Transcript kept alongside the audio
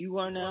You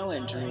are now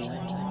entering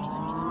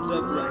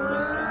the bright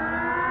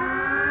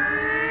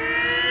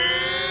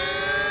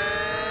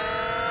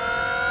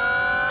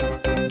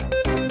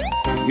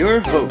side. Your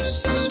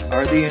hosts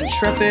are the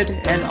intrepid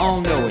and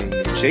all-knowing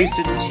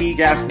Jason T.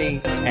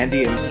 Gaffney and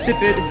the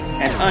insipid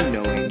and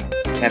unknowing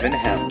Kevin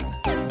Held.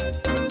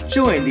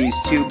 Join these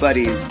two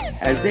buddies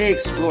as they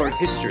explore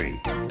history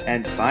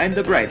and find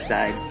the bright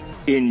side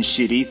in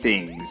shitty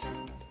things.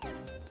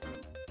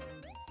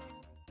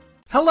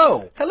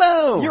 Hello!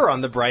 Hello! You're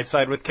on The Bright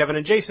Side with Kevin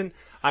and Jason.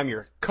 I'm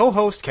your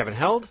co-host, Kevin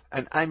Held.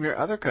 And I'm your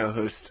other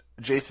co-host,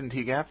 Jason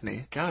T.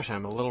 Gaffney. Gosh,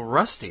 I'm a little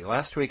rusty.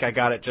 Last week I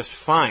got it just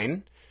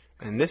fine,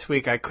 and this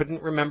week I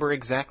couldn't remember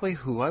exactly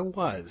who I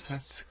was.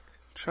 That's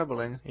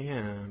troubling.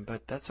 Yeah,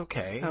 but that's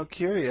okay. How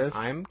curious.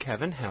 I'm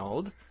Kevin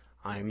Held.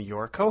 I'm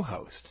your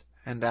co-host.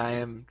 And I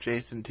am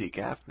Jason T.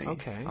 Gaffney.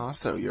 Okay.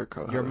 Also your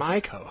co-host. You're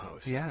my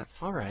co-host. Yes.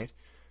 All right.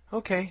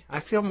 Okay, I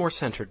feel more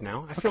centered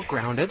now. I feel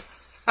grounded.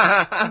 All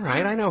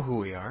right, I know who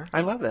we are.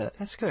 I love it.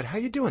 That's good. How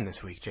you doing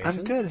this week, Jason?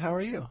 I'm good. How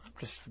are you?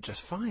 I'm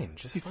just fine.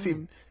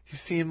 You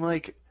seem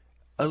like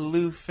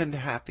aloof and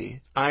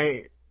happy.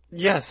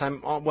 Yes,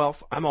 I'm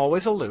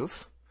always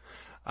aloof,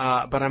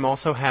 but I'm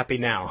also happy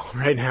now.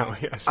 Right now,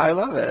 yes. I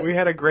love it. We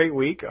had a great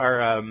week.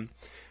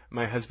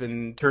 My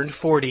husband turned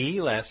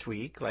 40 last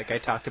week, like I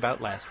talked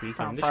about last week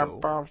on the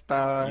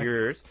show.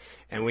 Yours.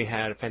 And we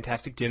had a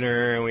fantastic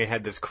dinner, and we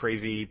had this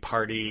crazy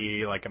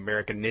party, like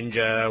American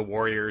Ninja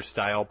Warrior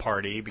style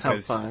party,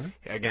 because,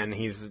 again,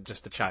 he's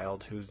just a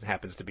child who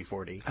happens to be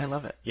 40. I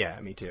love it. Yeah,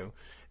 me too.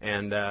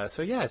 And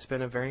so, yeah, it's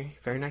been a very,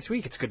 very nice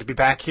week. It's good to be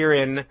back here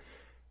in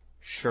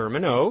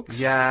Sherman Oaks.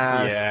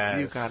 Yes.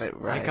 You got it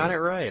right. I got it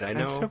right. I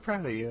know. I'm so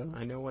proud of you.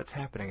 I know what's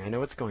happening. I know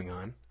what's going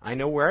on. I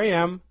know where I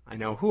am. I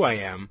know who I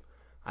am.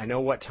 I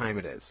know what time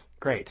it is.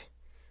 Great.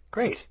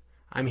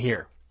 I'm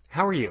here.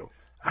 How are you?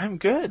 I'm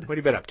good. What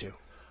have you been up to?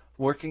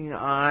 Working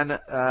on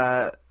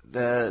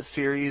the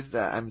series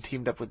that I'm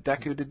teamed up with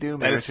Deku to do.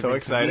 That is so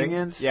exciting.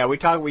 Yeah,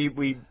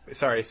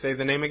 sorry, say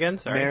the name again.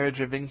 Sorry. Marriage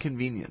of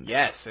Inconvenience.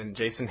 Yes, and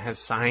Jason has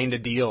signed a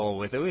deal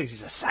with it.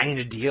 He's signed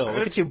a deal.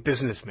 Look at you,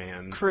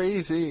 businessman.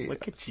 Crazy.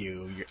 Look at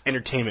you, your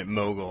entertainment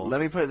mogul. Let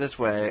me put it this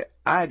way.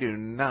 I do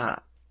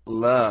not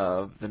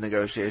love the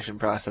negotiation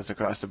process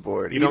across the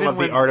board. You don't love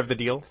the art of the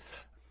deal?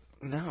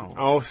 No.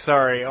 Oh,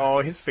 sorry.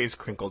 Oh, his face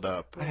crinkled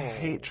up. I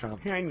hate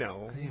Trump. I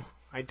know.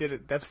 I did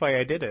it. That's why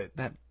I did it.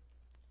 That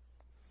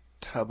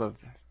tub of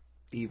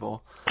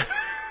evil.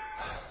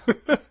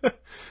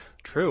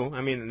 True.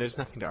 I mean, there's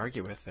nothing to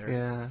argue with there.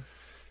 Yeah.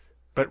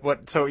 But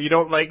what? So you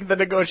don't like the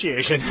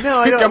negotiation? No,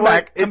 I don't.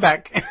 Come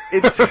back.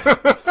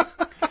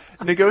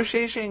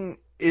 Negotiating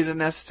is a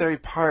necessary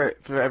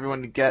part for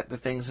everyone to get the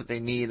things that they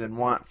need and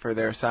want for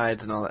their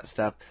sides and all that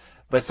stuff.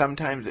 But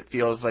sometimes it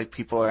feels like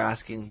people are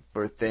asking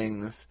for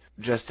things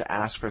just to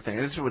ask for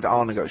things. This is with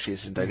all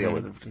negotiations I deal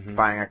with,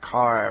 buying a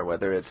car,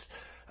 whether it's,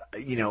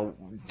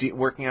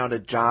 working out a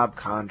job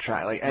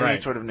contract, like any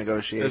sort of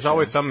negotiation. There's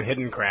always some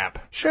hidden crap.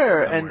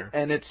 Sure,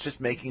 and it's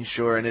just making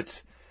sure, and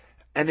it's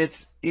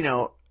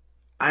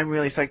I'm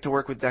really psyched to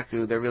work with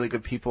Deku. They're really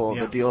good people.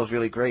 Yeah. The deal is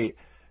really great.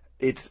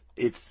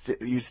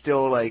 You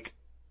still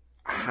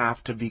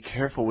have to be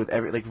careful with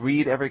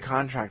read every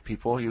contract,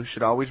 people. You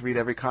should always read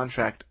every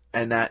contract.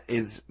 And that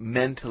is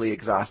mentally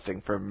exhausting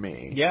for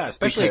me. Yeah,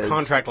 especially a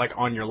contract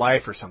on your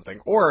life or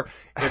something. Or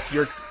if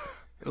you're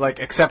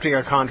accepting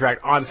a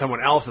contract on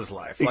someone else's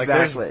life.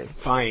 Exactly. There's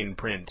fine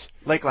print.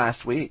 Like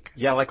last week.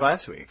 Yeah, like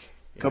last week.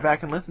 Go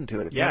back and listen to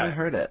it if you haven't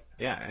heard it.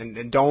 Yeah,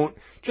 and don't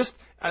just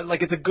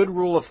it's a good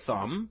rule of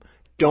thumb.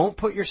 Don't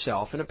put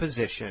yourself in a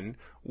position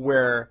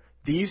where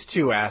these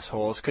two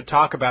assholes could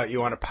talk about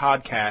you on a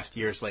podcast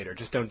years later.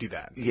 Just don't do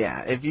that.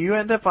 Yeah, if you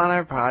end up on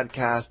our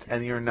podcast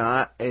and you're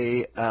not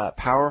a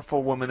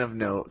powerful woman of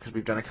note, because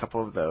we've done a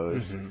couple of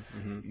those,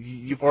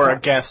 or a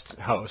guest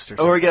host, or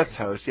something. Or a guest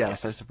host,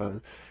 yes, I suppose.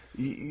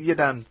 You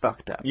done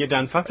fucked up. You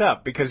done fucked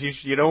up because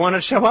you don't want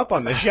to show up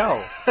on the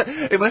show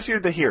unless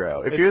you're the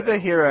hero. If you're the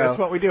hero, that's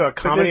what we do. A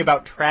comedy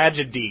about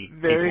tragedy.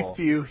 Very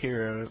few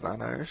heroes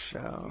on our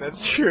show.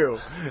 That's true.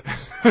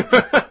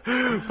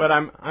 But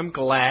I'm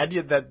glad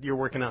that you're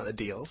working out the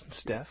deals and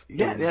stuff.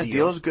 Yeah,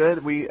 deal's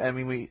good.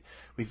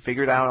 We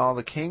figured out all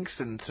the kinks,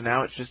 and so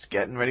now it's just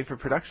getting ready for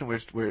production.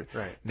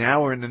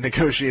 Now we're in the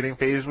negotiating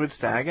phase with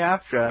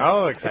SAG-AFTRA.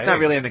 Oh, exciting! It's not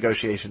really a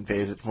negotiation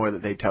phase. It's more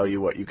that they tell you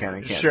what you can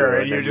and can't do. Sure,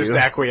 and you just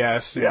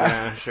acquiesce.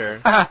 Yeah,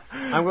 sure.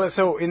 I'm glad.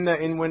 So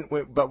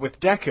but with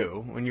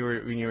Deku, when you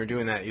were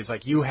doing that, it's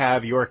like you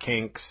have your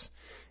kinks,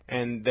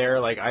 and they're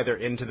either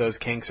into those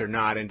kinks or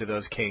not into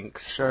those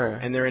kinks. Sure.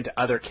 And they're into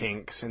other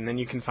kinks, and then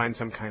you can find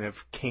some kind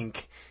of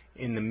kink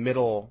in the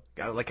middle,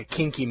 like a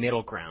kinky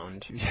middle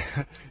ground.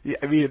 Yeah,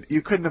 I mean,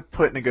 you couldn't have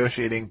put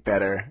negotiating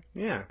better.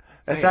 Yeah.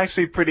 That's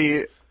actually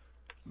pretty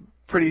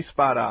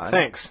spot on.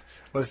 Thanks.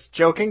 Was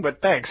joking,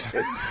 but thanks.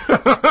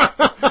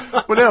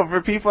 Well, No,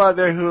 for people out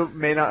there who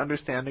may not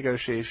understand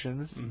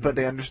negotiations, but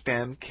they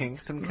understand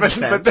kinks and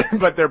consent.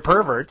 but they're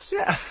perverts.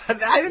 Yeah,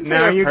 I didn't say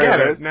Now they're you perverts.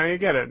 get it. Now you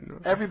get it.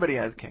 Everybody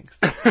has kinks.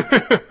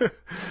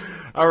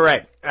 All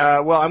right.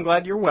 Well, I'm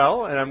glad you're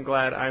well, and I'm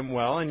glad I'm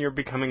well, and you're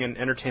becoming an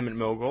entertainment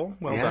mogul.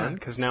 Well done,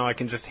 because now I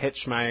can just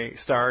hitch my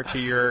star to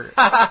your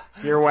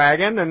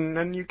wagon,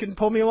 and you can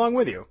pull me along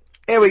with you.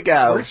 Here we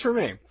go. Works for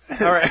me.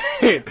 All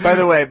right. By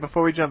the way,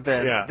 before we jump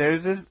in, Yeah.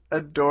 there's this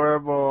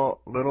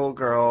adorable little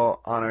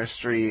girl on our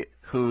street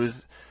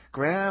whose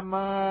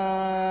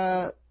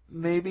grandma,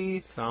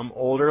 maybe, Some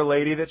older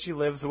lady that she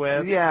lives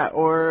with. yeah,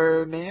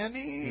 or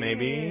nanny,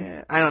 Maybe.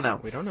 I don't know.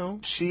 We don't know.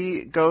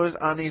 She goes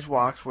on these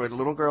walks where the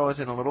little girl is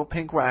in a little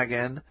pink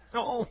wagon,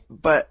 Oh,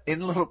 but in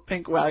the little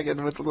pink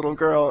wagon with the little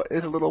girl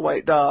is a little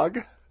white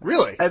dog.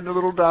 really? And the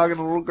little dog and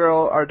the little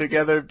girl are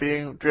together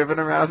being driven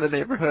around the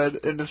neighborhood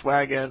in this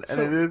wagon,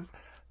 and it is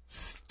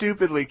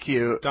stupidly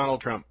cute. Donald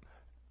Trump.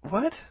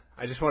 What?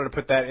 I just wanted to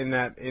put that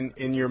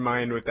in your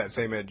mind with that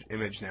same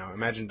image now.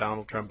 Imagine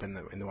Donald Trump in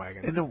the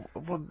wagon.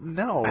 Well,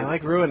 no. I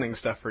like ruining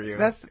stuff for you.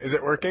 Is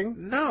it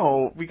working?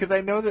 No, because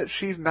I know that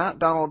she's not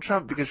Donald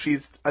Trump because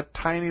she's a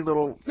tiny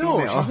little No,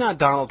 female. she's not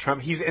Donald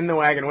Trump. He's in the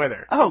wagon with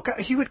her. Oh,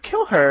 God, he would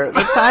kill her.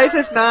 The size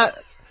is not...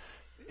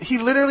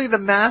 the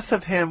mass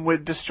of him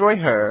would destroy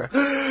her.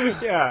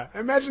 Yeah.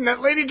 Imagine that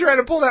lady trying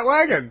to pull that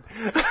wagon.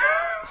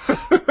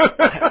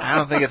 I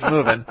don't think it's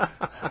moving.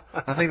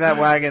 I think that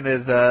wagon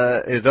is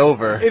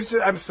over.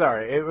 I'm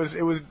sorry. It was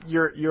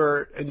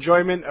your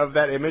enjoyment of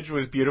that image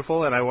was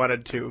beautiful, and I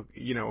wanted to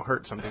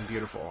hurt something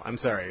beautiful. I'm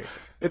sorry.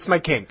 It's my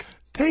kink.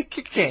 Take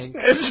your king.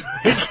 It's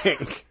my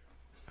kink.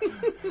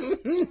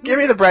 Give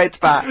me the bright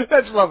spot.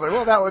 That's lovely.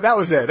 Well, that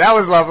was it. That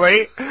was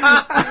lovely.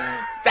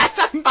 That's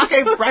a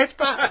fucking bright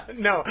spot.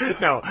 No.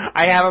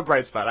 I have a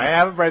bright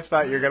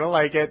spot. You're gonna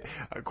like it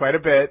quite a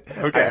bit.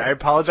 Okay. I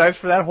apologize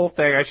for that whole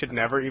thing. I should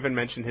never even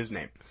mention his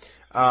name.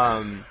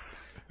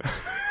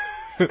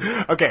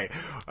 Okay,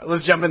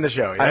 let's jump in the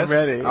show. Yes? I'm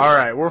ready. All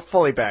right, we're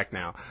fully back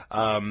now.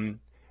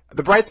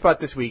 The bright spot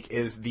this week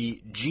is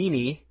the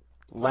Genie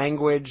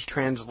language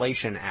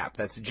translation app.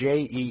 That's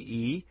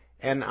JEENIE.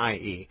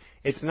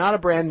 It's not a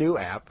brand new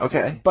app.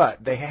 Okay.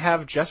 But they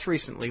have just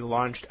recently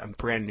launched a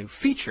brand new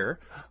feature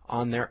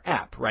on their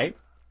app, right?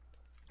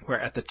 Where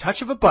at the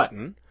touch of a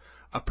button,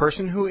 a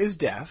person who is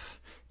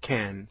deaf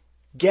can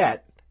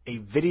get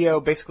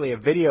basically a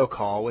video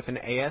call with an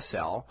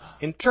ASL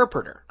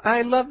interpreter.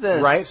 I love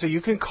this. Right? So you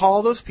can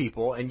call those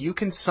people and you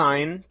can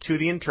sign to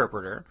the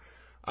interpreter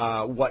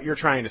what you're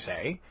trying to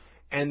say,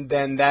 and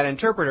then that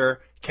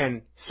interpreter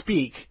can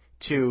speak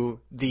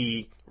to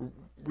the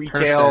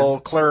retail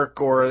clerk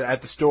or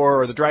at the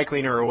store or the dry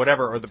cleaner or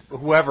whatever, or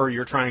whoever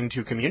you're trying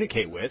to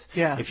communicate with.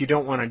 Yeah. If you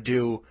don't want to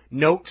do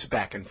notes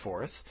back and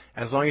forth,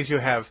 as long as you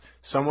have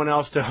someone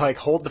else to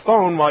hold the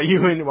phone while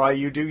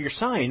you do your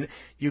sign,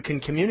 you can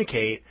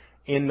communicate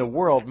in the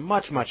world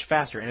much, much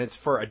faster, and it's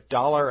for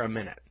 $1 a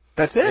minute.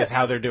 That's it. Is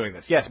how they're doing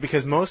this. Yes,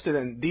 because most of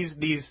them,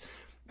 these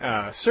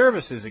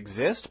services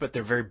exist, but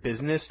they're very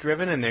business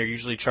driven, and they're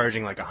usually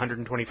charging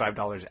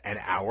 $125 an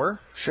hour.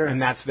 Sure. And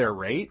that's their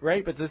rate,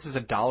 right? But this is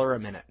 $1 a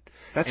minute.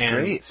 That's and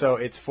great. So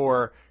it's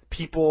for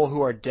people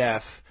who are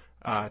deaf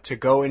to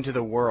go into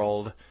the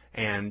world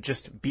and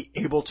just be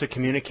able to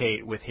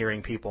communicate with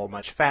hearing people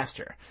much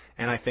faster.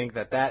 And I think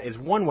that is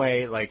one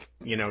way,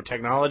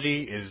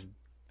 technology is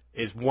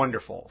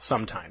wonderful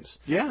sometimes.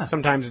 Yeah.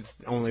 Sometimes it's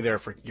only there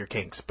for your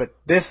kinks, but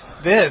this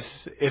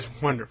is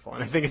wonderful,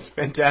 and I think it's a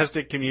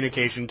fantastic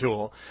communication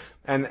tool.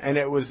 And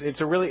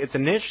it's a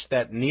niche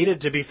that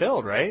needed to be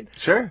filled, right?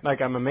 Sure.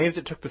 I'm amazed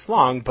it took this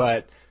long,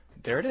 but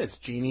there it is.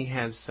 Genie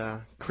has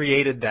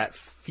created that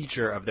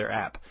feature of their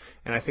app,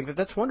 and I think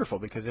that's wonderful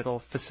because it'll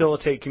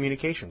facilitate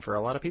communication for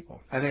a lot of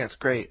people. I think that's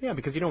great. Yeah,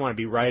 because you don't want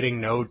to be writing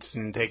notes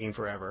and taking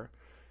forever,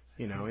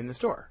 in the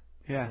store.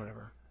 Yeah.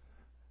 Whatever.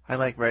 I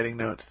like writing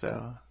notes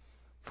though,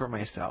 for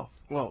myself.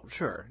 Well,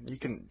 sure. You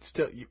can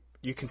still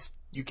you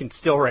can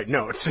still write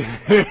notes.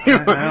 I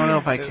don't know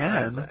if I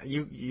can.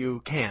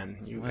 You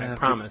can. I have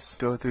promise. to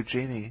go through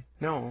Genie.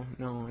 No,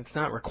 it's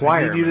not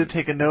required. I need you to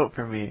take a note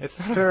for me.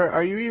 Sir,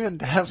 are you even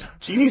deaf?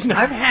 Genie's not.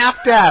 I'm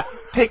half deaf.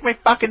 Take my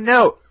fucking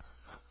note.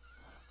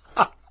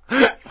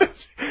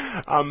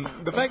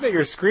 The fact that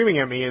you're screaming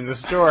at me in the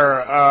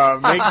store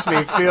makes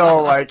me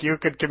feel like you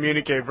could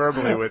communicate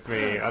verbally with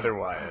me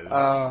otherwise.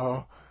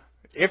 Oh.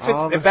 If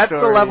that's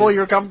the level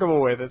you're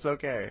comfortable with, it's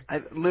okay.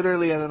 I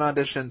literally at an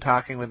audition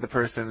talking with the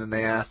person, and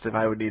they asked if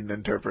I would need an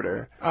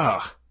interpreter.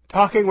 Oh,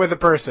 talking with a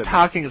person.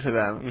 Talking to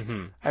them.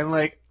 Mm-hmm. I'm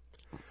like,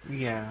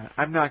 yeah,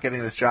 I'm not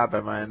getting this job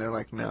at mine. They're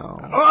like,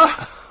 no.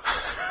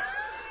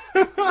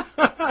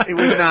 It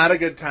was not a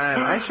good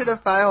time. I should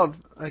have filed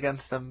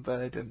against them,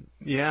 but I didn't.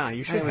 Yeah,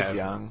 you should have. I was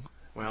young.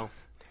 Well,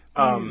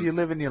 you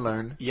live and you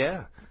learn.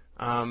 Yeah.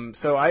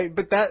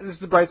 But that is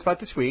the bright spot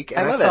this week,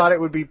 and I thought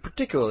it would be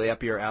particularly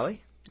up your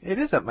alley. It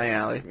is up my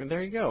alley. And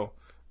there you go.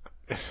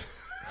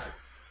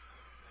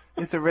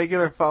 It's a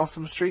regular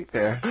Folsom Street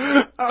Fair.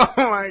 Oh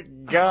my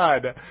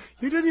God!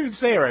 You didn't even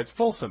say it right. It's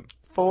Folsom.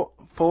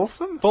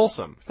 Folsom?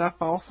 Folsom. It's not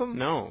Folsom?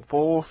 No.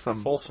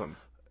 Folsom. Folsom.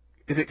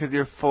 Is it because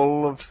you're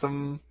full of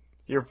some...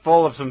 You're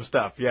full of some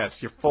stuff,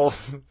 yes. You're full...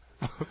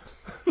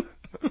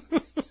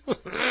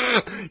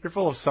 You're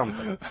full of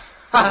something.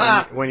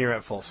 when you're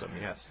at Folsom,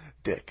 yes.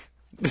 Dick.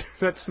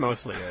 That's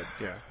mostly it,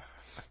 yeah.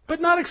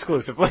 But not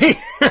exclusively.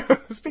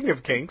 Speaking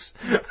of kinks.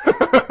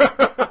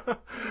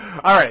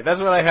 All right, that's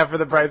what I have for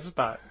the bright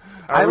spot.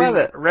 I love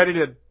it.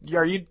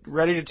 Are you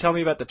ready to tell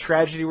me about the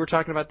tragedy we're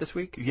talking about this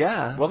week?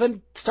 Yeah. Well,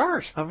 then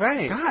start. All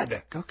right.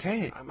 God.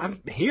 Okay.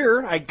 I'm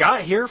here. I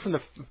got here from the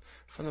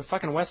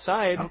fucking west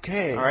side.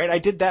 Okay. All right, I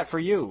did that for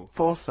you.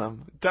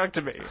 Folsom. Talk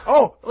to me.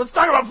 Oh, let's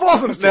talk about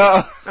Folsom Street.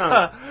 No.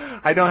 Oh.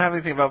 I don't have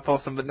anything about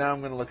Folsom, but now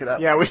I'm going to look it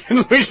up. Yeah, we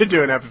should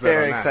do an episode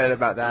Very on that. excited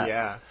about that.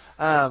 Yeah.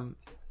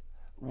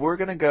 We're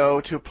going to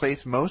go to a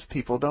place most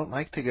people don't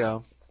like to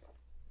go.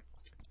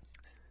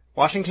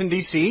 Washington,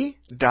 D.C.?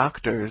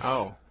 Doctors.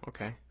 Oh,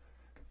 okay.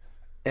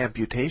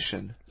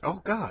 Amputation.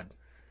 Oh, God.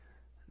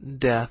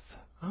 Death.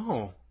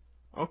 Oh,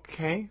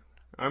 okay.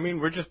 I mean,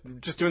 we're just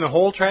doing the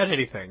whole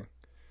tragedy thing.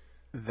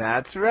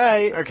 That's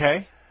right.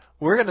 Okay.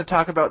 We're going to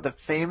talk about the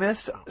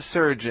famous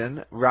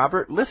surgeon,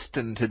 Robert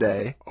Liston,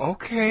 today.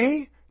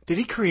 Okay. Did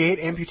he create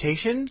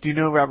amputation? Do you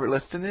know who Robert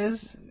Liston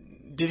is?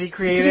 Did he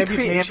create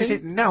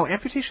amputation? No,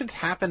 amputations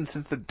happened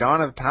since the dawn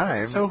of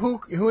time. So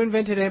who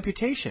invented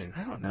amputation?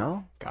 I don't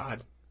know.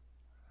 God,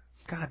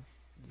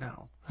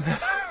 no.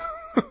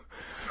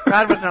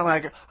 God was not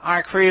like,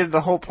 I created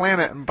the whole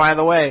planet, and by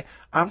the way,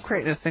 I'm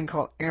creating a thing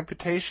called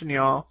amputation,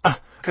 y'all.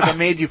 Because I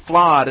made you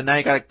flawed, and now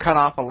you gotta cut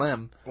off a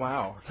limb.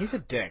 Wow, he's a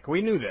dick.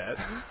 We knew that.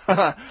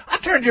 I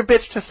turned your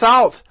bitch to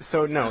salt.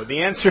 So no,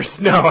 the answer is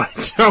no. I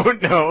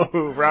don't know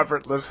who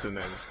Robert Liston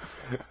is.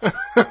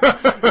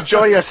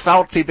 Enjoy your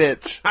salty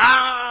bitch.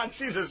 Ah,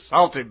 she's a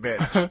salty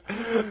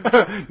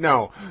bitch.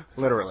 No,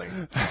 literally.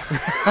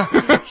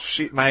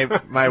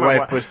 My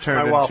wife was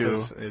turned my into...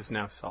 wife is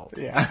now salt.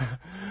 Yeah.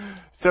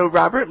 So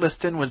Robert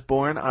Liston was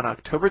born on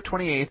October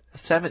 28th,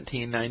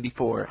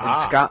 1794 in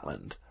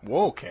Scotland.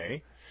 Whoa,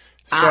 okay.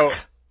 So,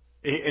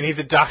 and he's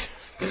a doctor.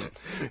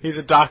 He's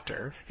a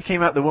doctor. He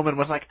came out, the woman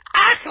was like,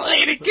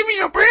 lady, give me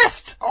your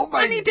breast. Oh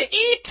my. I need to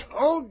eat.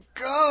 Oh,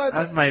 God.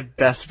 That's my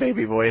best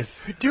baby voice.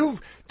 Do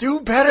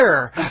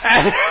better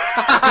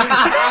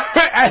at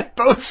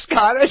both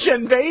Scottish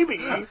and baby.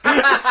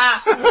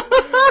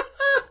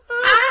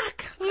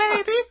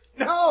 Lady.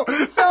 No,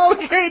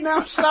 okay,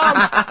 now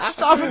stop.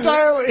 Stop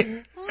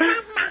entirely.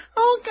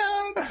 Oh,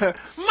 God.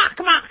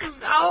 Mock.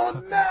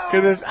 Oh, no.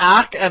 Because it's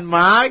ack and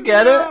ma,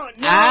 get it? No.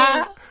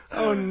 Ah.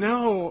 Oh,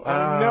 no.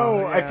 Oh, no.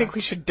 yeah. I think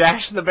we should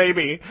dash the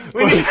baby.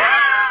 We need...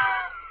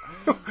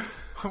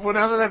 Well,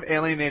 now that I've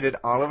alienated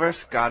all of our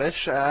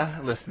Scottish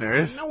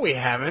listeners. No, we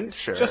haven't.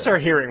 Sure. Just our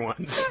hearing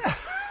ones.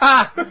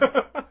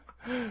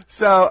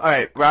 So, all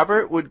right,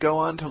 Robert would go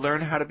on to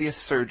learn how to be a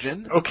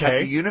surgeon at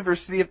the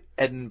University of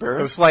Edinburgh.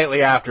 So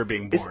slightly after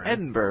being born. It's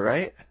Edinburgh,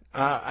 right?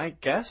 I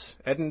guess.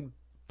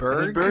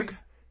 Edinburgh?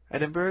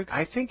 Edinburgh?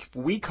 I think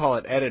we call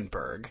it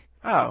Edinburgh.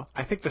 Oh.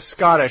 I think the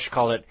Scottish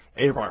call it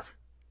Edinburgh.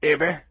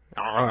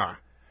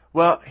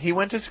 Well, he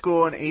went to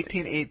school in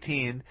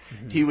 1818.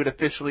 Mm-hmm. He would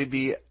officially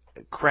be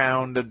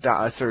crowned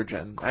a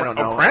surgeon. I don't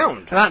know.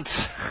 Crowned?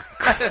 Not...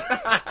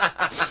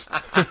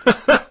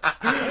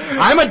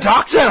 I'm a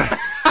doctor!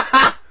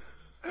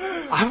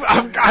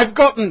 I've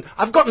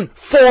gotten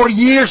 4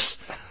 years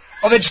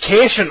of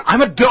education.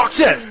 I'm a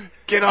doctor.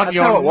 Get on That's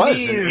your how it was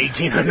knees. in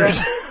 1800.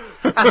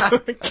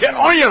 Get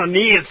on your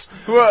knees.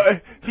 Well,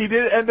 he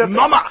did end up...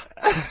 Mama!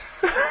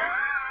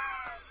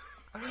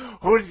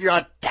 Who's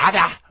your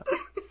dada?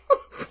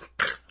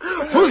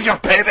 Who's your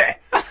baby?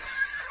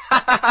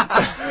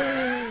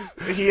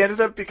 He ended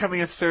up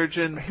becoming a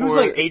surgeon. He was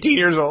like 18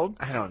 years old.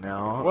 I don't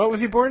know. What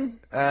was he born?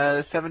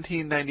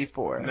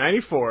 1794.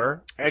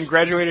 94. And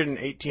graduated in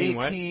 18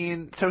 what?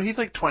 So he's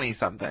like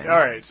 20-something. All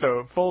right,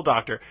 so full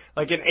doctor.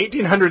 Like in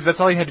 1800s, that's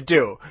all you had to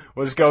do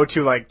was go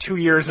to like 2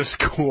 years of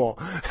school.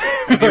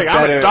 Like,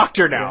 I'm a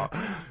doctor now.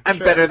 Yeah. I'm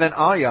better than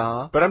all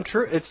y'all. But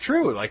it's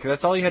true. Like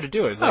that's all you had to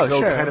do is like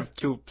go kind of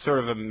to sort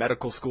of a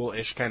medical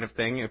school-ish kind of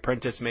thing,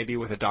 apprentice maybe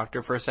with a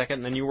doctor for a second,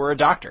 and then you were a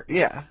doctor.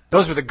 Yeah.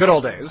 Those were the good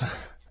old days.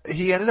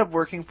 He ended up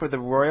working for the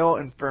Royal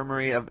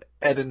Infirmary of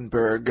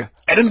Edinburgh.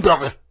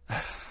 Edinburgh.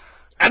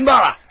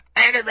 I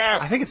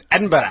think it's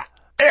Edinburgh.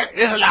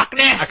 It's a Loch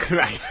Ness.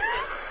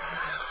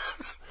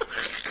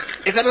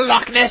 Is it a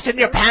Loch Ness in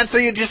your pants? Are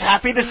you just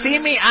happy to see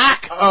me?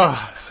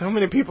 Oh, so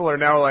many people are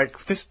now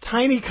like, this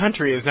tiny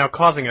country is now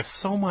causing us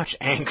so much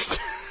angst.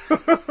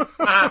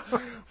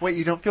 Wait,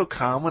 you don't feel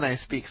calm when I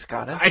speak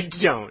Scottish? I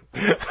don't.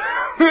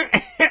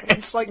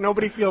 It's like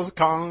nobody feels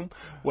calm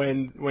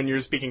when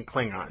you're speaking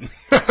Klingon.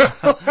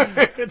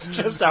 It's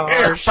just a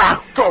harsh...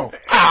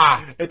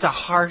 It's a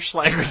harsh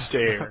language to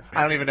hear.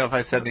 I don't even know if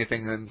I said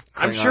anything in Klingon.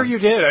 I'm sure you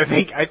did.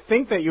 I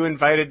think that you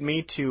invited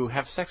me to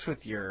have sex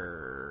with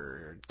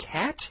your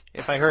cat,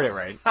 if I heard it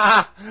right.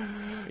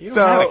 You don't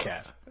have a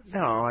cat.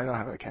 No, I don't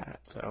have a cat.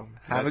 So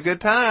have a good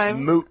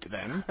time. Moot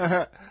then.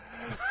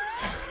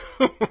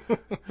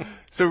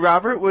 So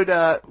Robert would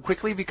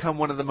quickly become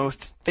one of the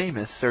most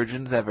famous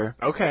surgeons ever.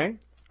 Okay.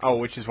 Oh,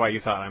 which is why you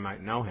thought I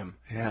might know him.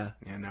 Yeah.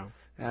 Yeah, no.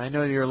 I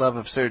know your love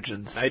of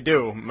surgeons. I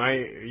do.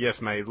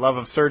 My love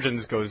of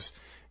surgeons goes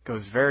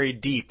very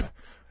deep,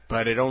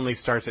 but it only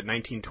starts at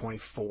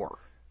 1924.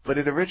 But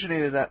it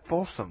originated at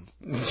Folsom.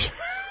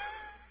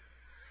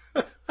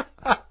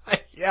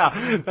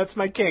 Yeah, that's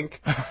my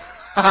kink.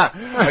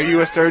 Are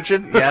you a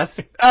surgeon? Yes.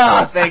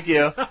 Ah, thank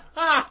you.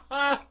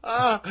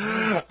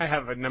 I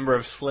have a number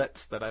of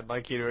slits that I'd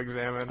like you to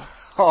examine.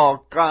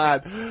 Oh,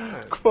 God.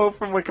 Quote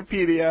from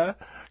Wikipedia.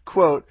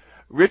 Quote,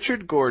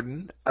 Richard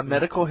Gordon, a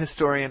medical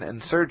historian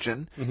and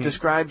surgeon,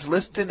 describes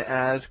Liston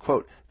as,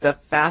 quote, the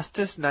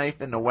fastest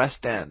knife in the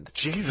West End.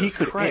 Jesus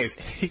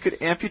Christ. He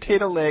could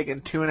amputate a leg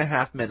in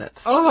 2.5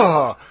 minutes.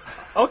 Oh,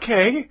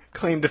 okay.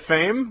 Claim to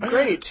fame.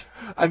 Great.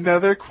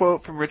 Another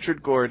quote from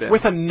Richard Gordon.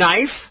 With a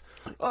knife?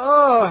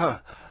 Oh.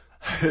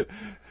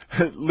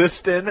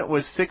 Liston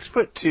was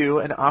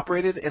 6'2" and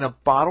operated in a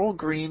bottle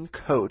green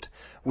coat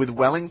with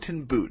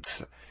Wellington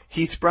boots.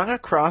 He sprung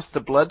across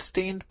the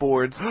blood-stained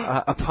boards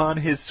upon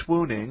his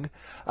swooning,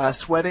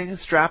 sweating,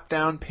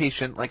 strapped-down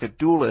patient like a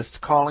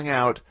duelist, calling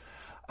out,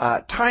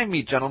 time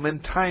me, gentlemen,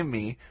 time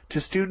me, to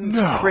students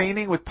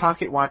craning with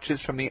pocket watches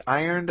from the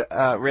ironed,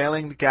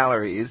 railinged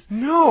galleries.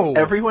 No!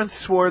 Everyone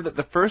swore that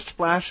the first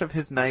flash of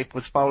his knife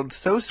was followed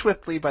so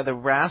swiftly by the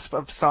rasp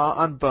of saw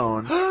on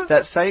bone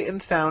that sight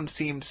and sound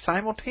seemed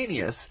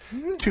simultaneous.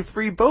 To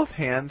free both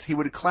hands, he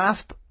would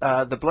clasp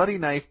the bloody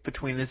knife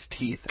between his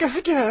teeth.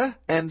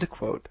 End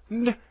quote.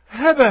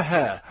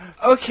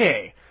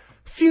 Okay,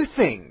 few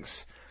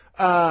things.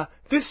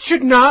 This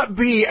should not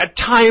be a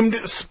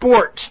timed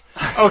sport,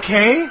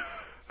 okay?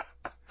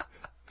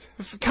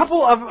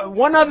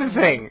 One other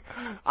thing.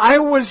 I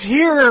was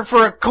here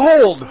for a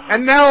cold,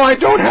 and now I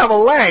don't have a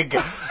leg.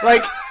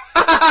 Like,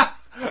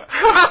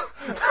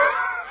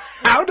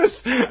 how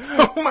does,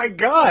 oh my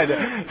God.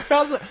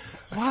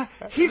 What?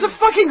 He's a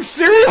fucking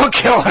serial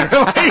killer.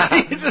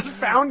 Like, he just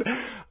found,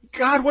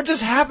 God, what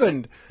just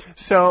happened?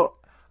 So,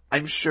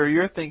 I'm sure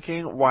you're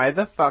thinking, why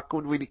the fuck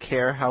would we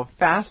care how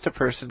fast a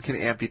person can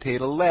amputate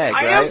a leg,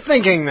 I right? am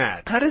thinking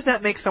that. How does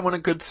that make someone a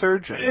good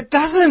surgeon? It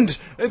doesn't.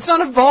 It's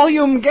not a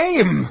volume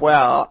game.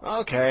 Well,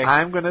 okay.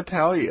 I'm going to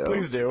tell you.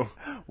 Please do.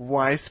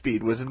 Why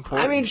speed was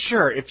important. I mean,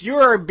 sure, if you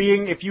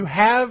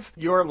have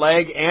your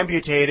leg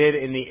amputated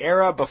in the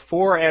era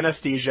before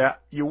anesthesia,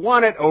 you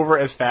want it over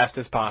as fast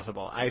as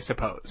possible, I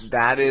suppose.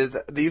 That is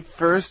the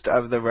first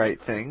of the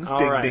right things. All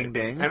ding, right. ding,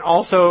 ding. And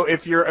also,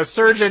 if you're a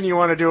surgeon, you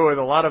want to do it with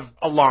a lot of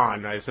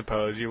elan, I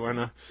suppose. You want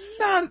to...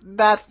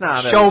 That's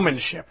not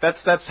showmanship.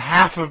 That's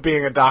half of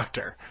being a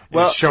doctor.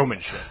 Well,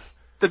 showmanship.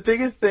 The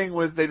biggest thing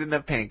was they didn't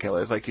have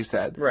painkillers, like you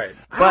said. Right.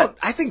 But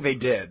I think they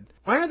did.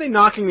 Why are they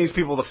knocking these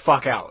people the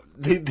fuck out?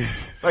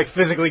 Like,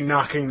 physically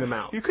knocking them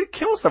out. You could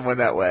kill someone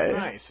that way.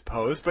 I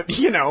suppose, but, it's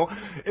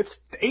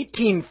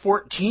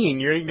 1814.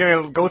 You're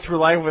gonna go through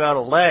life without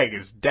a leg.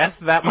 Is death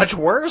that much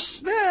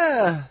worse?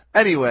 Yeah.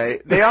 Anyway,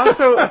 they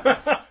also...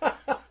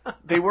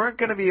 they weren't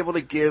going to be able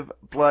to give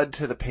blood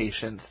to the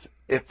patients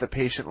if the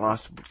patient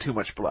lost too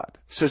much blood.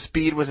 So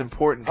speed was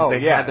important because they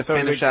had to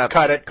finish up.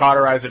 Cut it,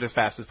 cauterize it as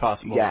fast as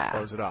possible, Yeah.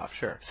 close it off,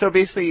 sure. So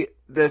basically,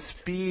 the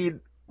speed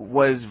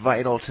was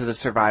vital to the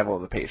survival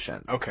of the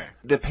patient. Okay.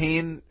 The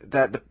pain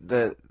that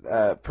the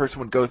person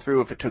would go through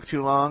if it took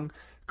too long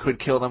could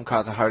kill them,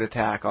 cause a heart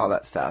attack, all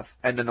that stuff.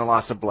 And then the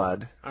loss of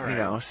blood. All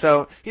right.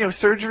 So,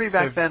 surgery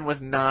back then was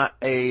not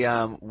a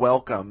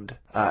welcomed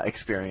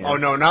experience. Oh,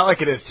 no, not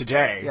like it is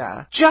today.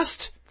 Yeah.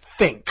 Just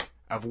think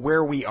of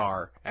where we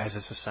are as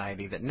a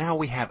society, that now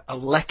we have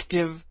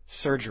elective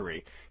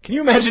surgery. Can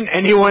you imagine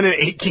anyone in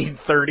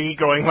 1830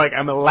 going like,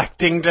 I'm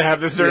electing to have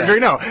this surgery? Yeah.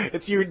 No,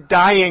 it's you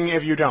dying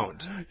if you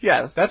don't.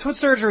 Yes. That's what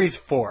surgery's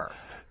for.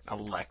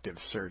 Elective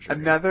surgery.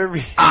 Another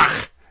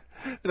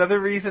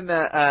reason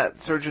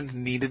that surgeons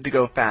needed to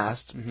go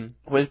fast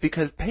was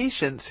because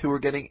patients who were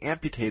getting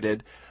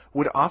amputated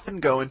would often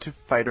go into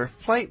fight or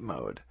flight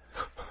mode.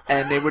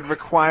 And they would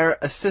require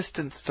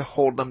assistance to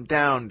hold them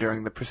down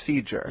during the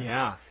procedure.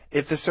 Yeah.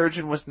 If the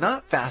surgeon was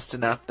not fast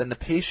enough, then the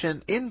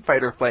patient in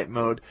fight or flight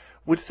mode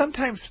would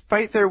sometimes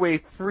fight their way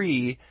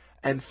free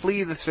and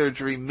flee the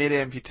surgery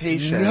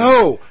mid-amputation.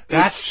 No!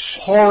 That's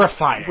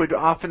horrifying. Would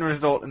often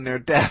result in their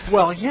death.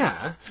 Well,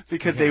 yeah.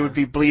 Because they would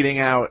be bleeding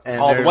out and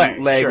all their the way,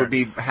 leg sure. would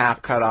be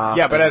half cut off.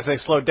 Yeah, but as they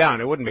slowed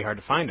down, it wouldn't be hard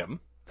to find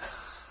them.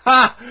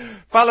 Ha!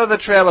 Follow the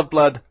trail of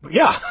blood.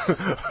 Yeah.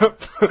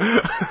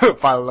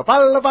 follow the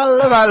trail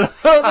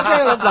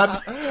of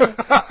blood.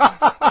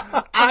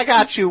 I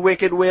got you,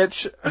 wicked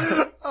witch.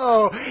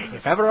 Oh,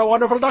 if ever a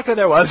wonderful doctor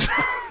there was.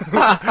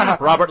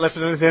 Robert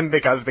Liston is him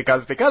because he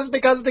cuts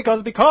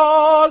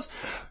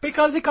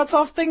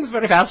off things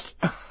very fast.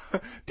 Oh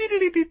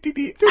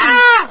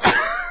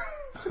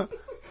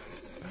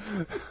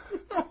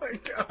my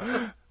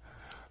God.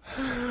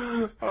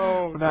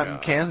 Oh, we're not in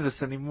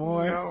Kansas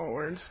anymore. No,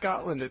 we're in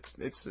Scotland. It's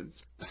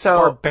so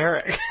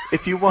barbaric.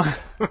 If you want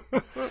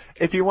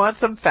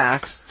some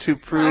facts to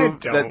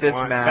prove that this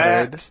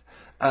mattered,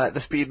 the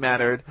speed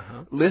mattered,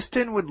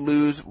 Liston would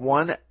lose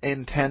 1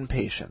 in 10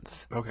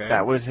 patients. Okay.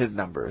 That was his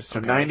numbers.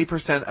 So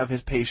 90% of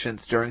his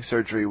patients during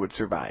surgery would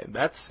survive.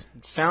 That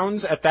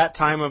sounds, at that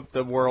time of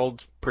the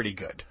world, pretty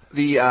good.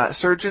 The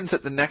surgeons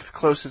at the next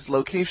closest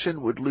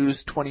location would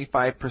lose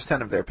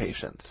 25% of their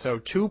patients. So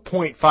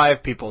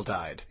 2.5 people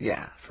died.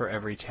 Yeah. For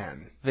every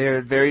 10.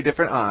 They're very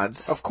different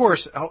odds. Of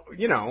course,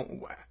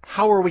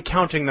 how are we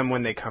counting them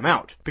when they come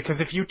out?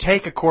 Because if you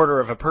take a quarter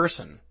of a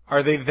person,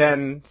 are they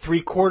then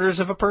 3/4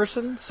 of a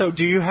person? So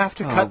do you have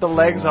to cut the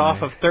legs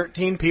off of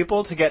 13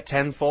 people to get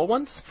 10 full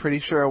ones? Pretty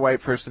sure a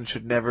white person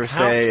should never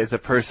say is a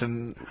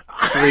person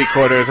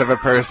 3/4 of a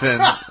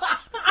person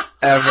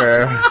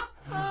ever.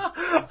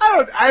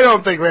 I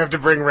don't think we have to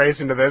bring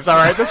race into this. All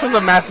right, this was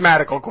a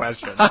mathematical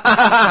question.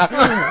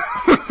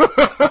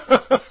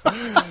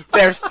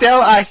 They're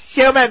still a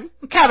human,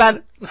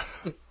 Kevin.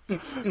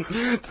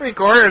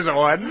 3/4 of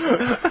one.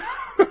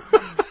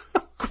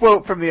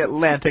 Quote from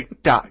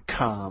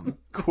theatlantic.com.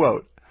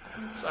 Quote.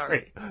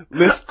 Sorry.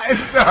 I'm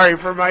sorry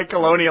for my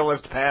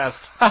colonialist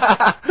past.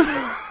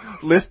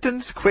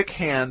 Liston's quick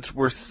hands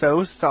were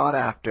so sought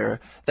after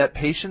that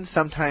patients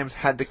sometimes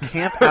had to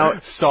camp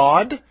out.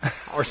 Sawed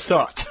or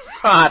sought?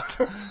 Sought.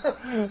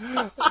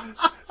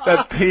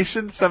 That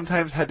patients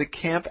sometimes had to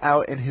camp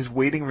out in his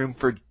waiting room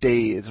for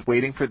days,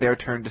 waiting for their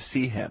turn to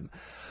see him.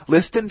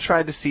 Liston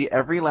tried to see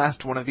every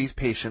last one of these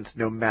patients,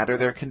 no matter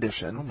their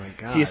condition. Oh my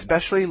God. He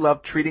especially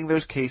loved treating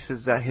those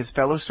cases that his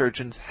fellow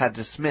surgeons had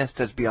dismissed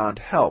as beyond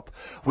help,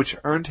 which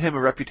earned him a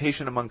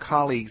reputation among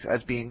colleagues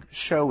as being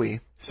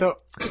showy. So,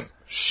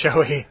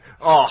 showy.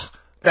 Oh,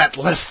 that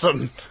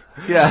Liston.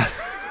 Yeah.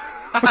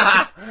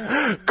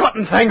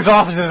 Cutting things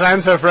off is his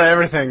answer for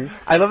everything.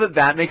 I love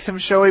that makes him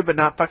showy, but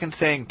not fucking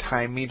saying,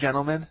 "Time me,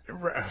 gentlemen."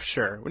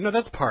 Sure. No,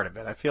 that's part of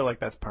it. I feel like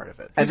that's part of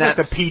it. And He's like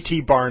the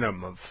P.T.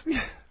 Barnum of...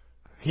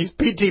 He's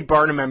P.T.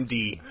 Barnum,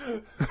 M.D.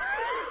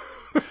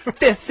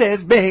 This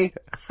is me.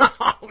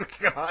 Oh,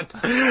 God.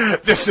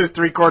 This is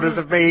 3/4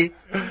 of me.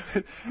 And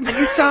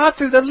you saw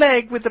through the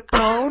leg with the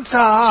bone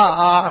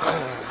saw.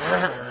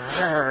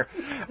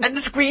 And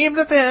the screams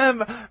of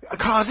them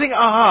causing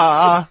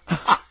awe.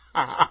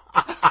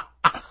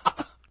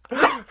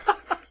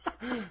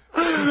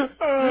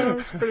 Oh,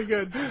 that's pretty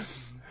good.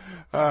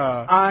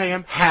 I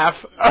am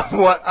half of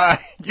what I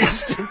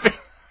used to be.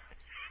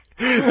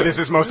 This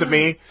is most of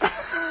me.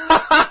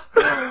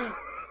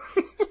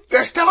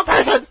 They're still a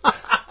person.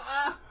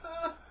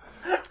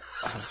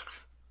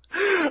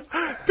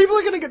 People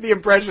are going to get the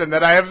impression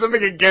that I have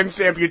something against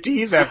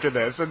amputees after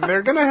this, and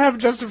they're going to have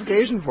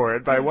justification for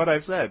it by what I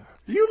said.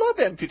 You love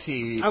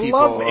amputee people. I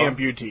love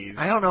amputees.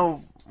 I don't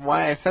know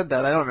why I said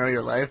that. I don't know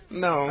your life.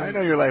 No. I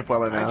know your life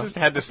well enough. I just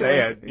had to say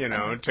it,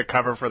 to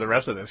cover for the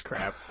rest of this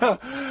crap.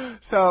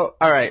 So,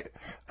 alright.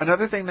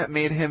 Another thing that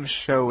made him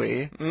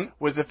showy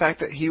was the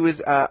fact that he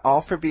was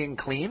all for being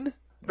clean.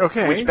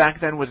 Okay. Which back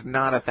then was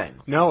not a thing.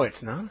 No,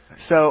 it's not a thing.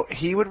 So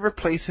he would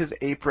replace his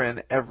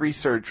apron every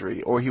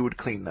surgery, or he would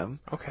clean them.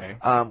 Okay.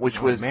 Which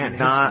was not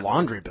his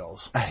laundry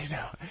bills. I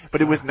know,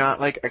 but it was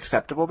not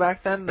acceptable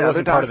back then. It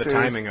wasn't part of the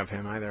timing of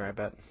him either. I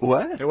bet.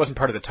 What? It wasn't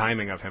part of the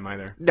timing of him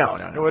either. No.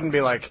 It wouldn't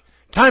be like,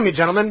 time me,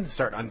 gentlemen.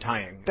 Start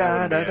untying.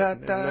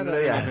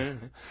 Yeah.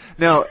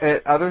 No,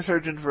 other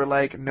surgeons were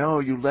like, no,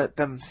 you let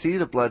them see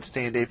the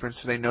blood-stained apron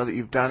so they know that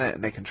you've done it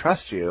and they can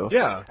trust you.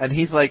 Yeah. And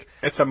he's like,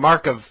 it's a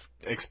mark of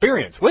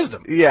experience,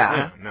 wisdom.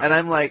 Yeah. No. And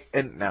I'm like,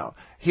 no.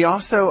 He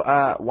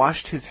also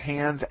washed his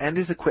hands and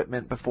his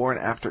equipment before and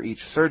after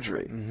each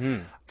surgery. Mm-hmm.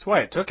 That's why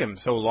it took him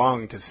so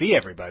long to see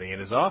everybody in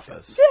his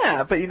office.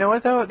 Yeah, but you know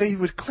what, though? He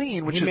was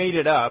clean. He made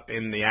it up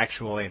in the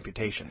actual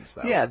amputations,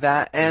 though. Yeah,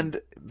 that, and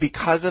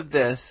because of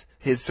this,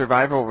 his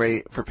survival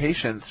rate for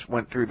patients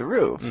went through the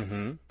roof.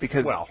 Mm-hmm.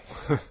 Because, well,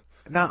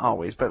 not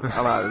always, but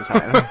a lot of the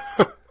time.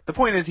 The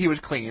point is he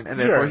was clean, and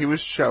therefore he was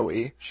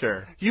showy.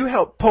 Sure. You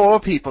help poor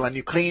people, and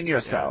you clean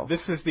yourself. Yeah,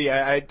 this is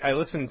I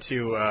listened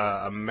to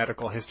a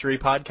medical history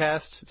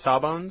podcast,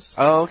 Sawbones.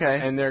 Oh, okay.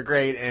 And they're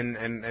great,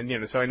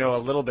 and so I know a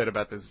little bit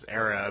about this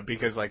era,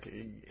 because,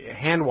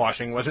 hand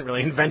washing wasn't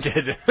really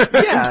invented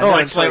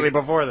until, slightly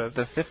before this.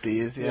 The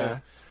 50s, yeah.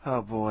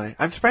 Oh, boy.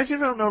 I'm surprised you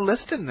don't know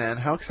Liston, then.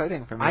 How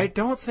exciting for me. I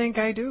don't think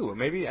I do.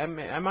 Maybe I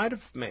might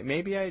have,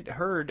 maybe I'd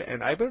heard,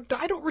 and I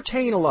don't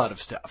retain a lot of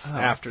stuff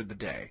after the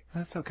day.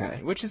 That's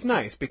okay. Which is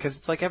nice, because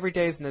it's like every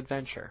day is an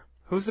adventure.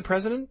 Who's the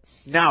president?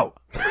 No.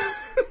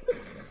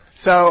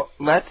 So,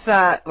 let's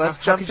jump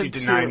into... How could you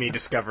deny me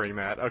discovering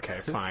that? Okay,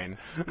 fine.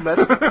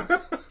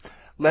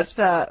 Let's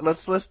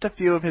list a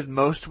few of his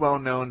most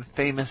well-known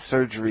famous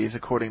surgeries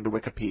according to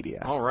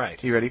Wikipedia. All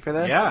right. You ready for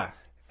this? Yeah.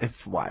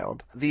 It's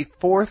wild. The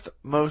fourth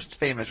most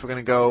famous, we're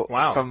going to go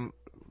from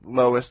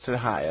lowest to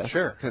highest.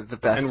 Sure. Because the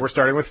best. And we're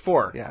starting with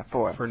 4. Yeah,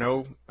 4. For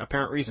no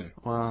apparent reason.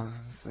 Well,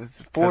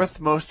 it's fourth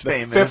most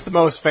famous. The fifth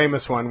most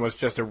famous one was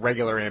just a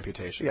regular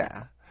amputation.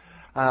 Yeah.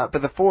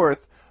 But the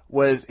fourth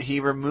was he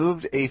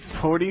removed a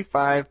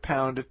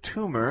 45-pound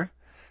tumor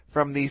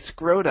from the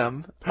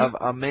scrotum of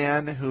a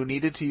man who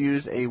needed to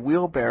use a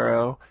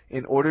wheelbarrow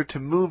in order to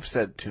move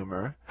said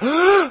tumor.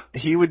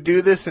 He would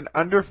do this in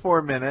under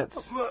 4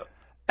 minutes.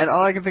 And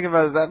all I can think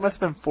about is that must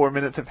have been 4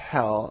 minutes of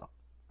hell.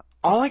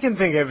 All I can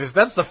think of is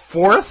that's the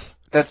fourth?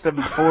 That's the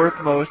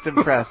fourth most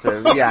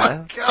impressive,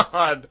 yeah. Oh, my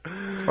God.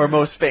 Or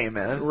most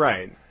famous.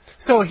 Right.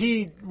 So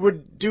he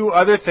would do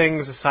other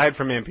things aside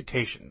from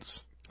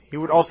amputations. He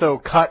would also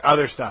cut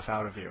other stuff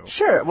out of you.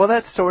 Sure. Well,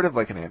 that's sort of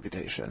like an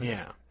amputation.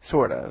 Yeah.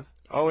 Sort of.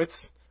 Oh,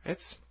 it's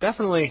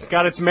definitely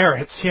got its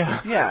merits,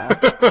 yeah. Yeah.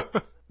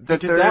 He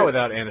did that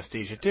without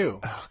anesthesia,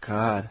 too. Oh,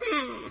 God.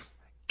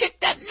 Get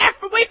that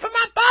knife away from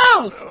my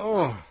balls!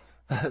 Oh.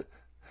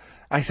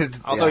 I said,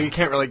 Although you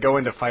can't really go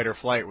into fight or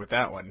flight with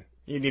that one.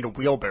 You need a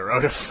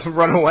wheelbarrow to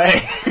run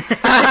away.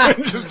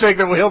 Just take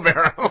the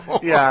wheelbarrow.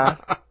 Yeah.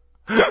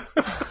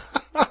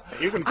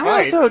 You can fight.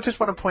 I also just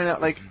want to point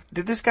out, like,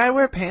 did this guy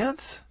wear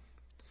pants?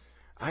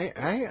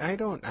 I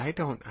don't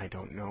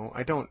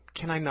know.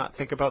 Can I not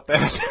think about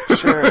that?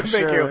 Sure, Thank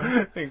sure.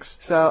 you. Thanks.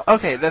 So,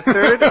 okay, the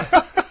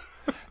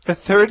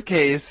third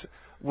case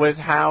was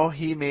how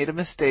he made a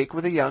mistake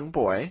with a young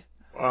boy.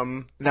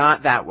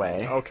 Not that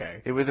way.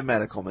 Okay. It was a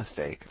medical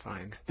mistake.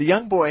 Fine. The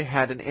young boy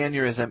had an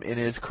aneurysm in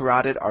his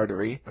carotid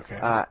artery. Okay.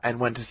 And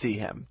went to see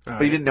him. All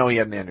but he didn't know he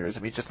had an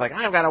aneurysm. He's just like,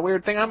 I've got a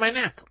weird thing on my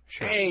neck.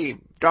 Sure. Hey,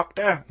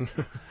 doctor. Take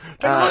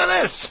a look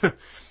at this.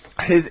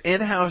 His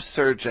in-house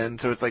surgeon,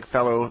 so it's like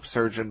fellow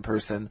surgeon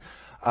person,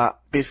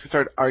 basically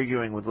started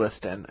arguing with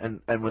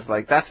Liston and was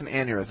like, that's an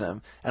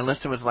aneurysm. And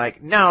Liston was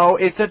like, no,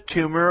 it's a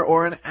tumor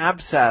or an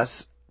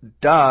abscess.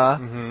 Duh.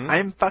 Mm-hmm.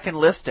 I'm fucking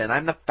Liston.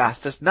 I'm the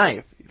fastest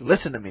knife.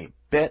 Listen to me,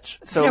 bitch.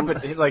 So, yeah,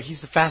 but like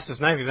he's the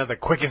fastest knife. He's not the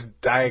quickest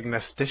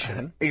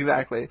diagnostician.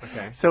 Exactly.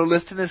 Okay. So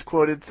Liston is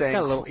quoted saying... He's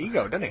got a little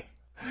ego, doesn't he?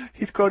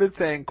 He's quoted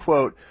saying,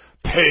 quote,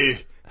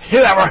 "Hey, you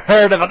ever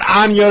heard of an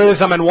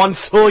aneurysm and one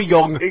so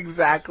young?"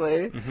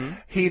 Exactly. Mm-hmm.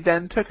 He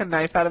then took a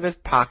knife out of his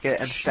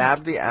pocket and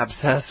stabbed the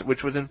abscess,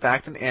 which was in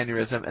fact an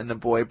aneurysm, and the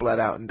boy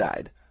bled out and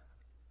died.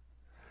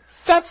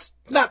 That's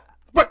not...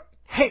 What?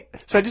 Hey,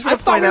 so I just I want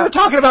to thought point we out... were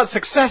talking about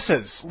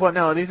successes. Well,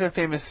 no, these are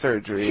famous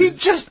surgeries. He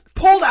just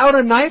pulled out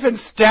a knife and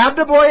stabbed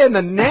a boy in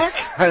the neck?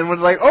 And was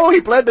like, oh,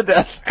 he bled to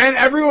death. And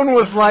everyone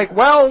was like,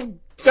 well,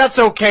 that's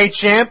okay,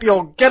 champ.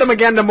 You'll get him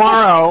again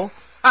tomorrow.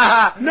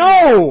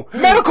 No!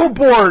 Medical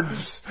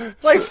boards!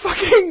 Like,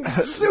 fucking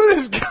sue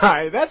this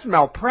guy. That's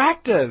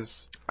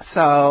malpractice.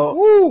 So,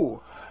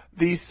 Ooh.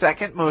 The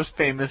second most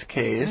famous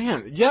case...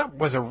 Man, yeah,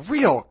 was a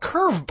real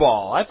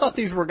curveball. I thought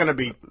these were going to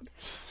be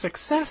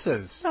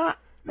successes.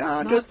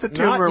 No, just the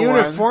tumor not one.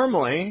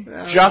 Uniformly,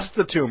 just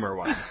the tumor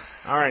one.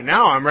 All right,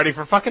 now I'm ready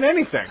for fucking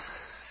anything.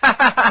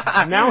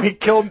 Now he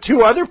killed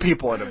 2 other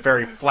people in a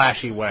very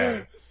flashy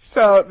way.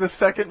 So, the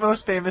second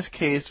most famous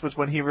case was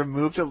when he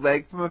removed a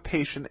leg from a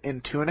patient in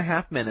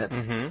 2.5 minutes.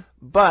 Mm-hmm.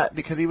 But,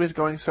 because he was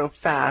going so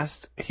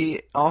fast,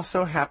 he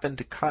also happened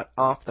to cut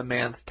off the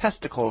man's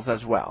testicles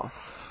as well.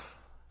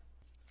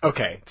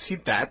 Okay, see,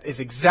 that is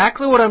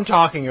exactly what I'm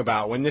talking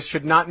about, when this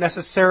should not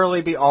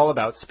necessarily be all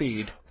about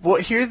speed. Well,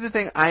 here's the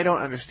thing I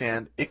don't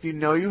understand. If you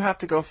know you have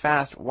to go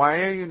fast,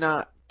 why are you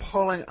not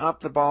pulling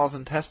up the balls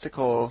and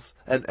testicles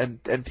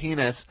and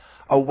penis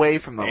away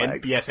from the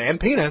legs? Yes, and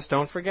penis,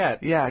 don't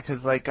forget. Yeah,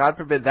 because, like, God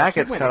forbid that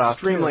gets cut off,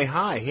 extremely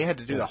high. He had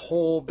to do the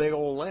whole big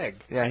old leg.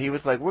 Yeah, he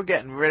was like, we're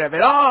getting rid of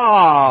it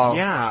all!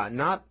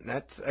 Yeah,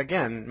 that's,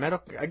 again,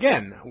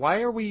 again,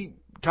 why are we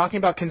talking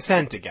about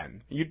consent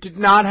again? You did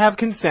not have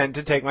consent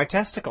to take my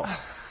testicles.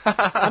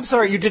 I'm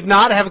sorry, you did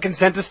not have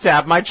consent to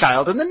stab my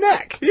child in the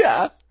neck.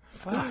 Yeah.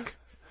 Fuck.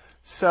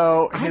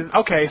 So,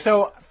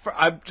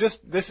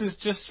 this is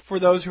just for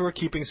those who are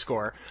keeping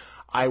score.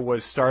 I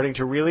was starting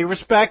to really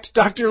respect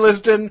Dr.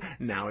 Liston.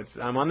 Now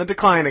I'm on the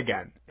decline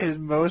again. His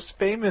most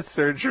famous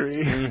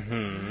surgery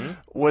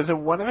was a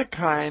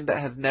one-of-a-kind that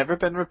has never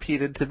been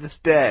repeated to this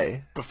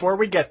day. Before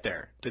we get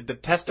there, did the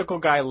testicle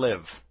guy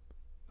live?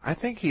 I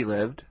think he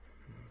lived.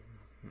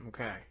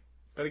 Okay.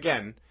 But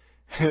again,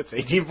 it's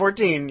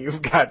 1814.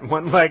 You've got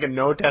one leg and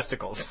no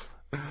testicles.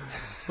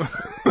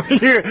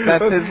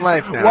 That's his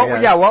life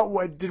now.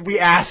 What did we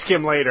ask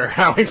him later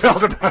how he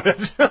felt about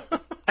it?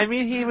 I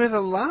mean, he was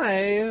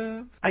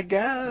alive, I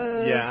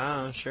guess.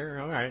 Yeah, sure,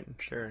 all right,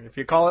 sure. If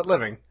you call it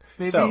living.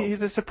 Maybe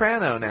he's a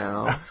soprano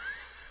now.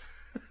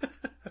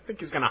 I think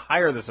he's going to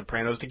hire the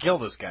Sopranos to kill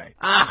this guy.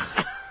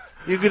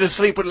 You're going to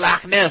sleep with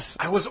Loch Ness.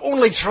 I was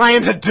only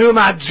trying to do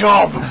my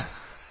job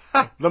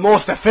the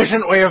most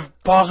efficient way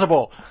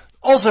possible.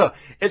 Also,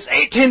 it's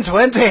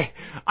 1820.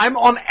 I'm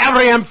on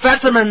every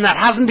amphetamine that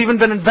hasn't even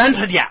been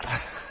invented yet.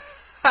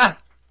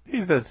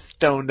 He's a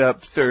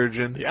stoned-up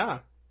surgeon. Yeah.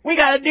 We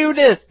gotta do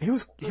this. He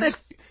was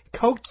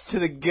coked to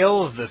the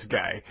gills, this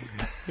guy.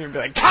 He'd be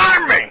like,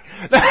 time me!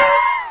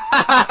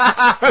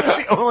 That's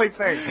the only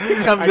thing. He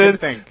comes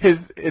in,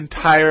 his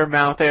entire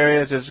mouth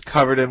area is just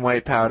covered in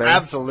white powder.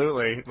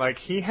 Absolutely. Like,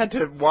 he had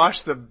to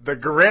wash the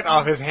grit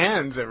off his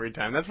hands every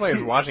time. That's why he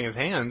was washing his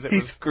hands.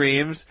 He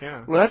screams,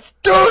 yeah. Let's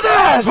do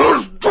this!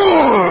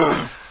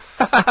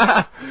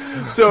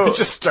 So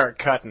just start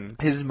cutting.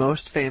 His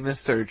most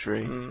famous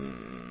surgery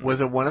was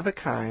a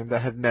one-of-a-kind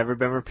that had never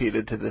been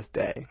repeated to this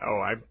day. Oh,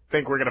 I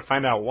think we're going to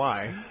find out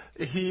why.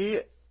 Do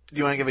you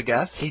want to give a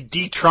guess? He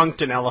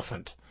detrunked an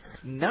elephant.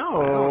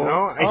 No. I don't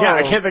know. Oh, yeah,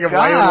 I can't think of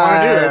why you would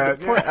want to do that.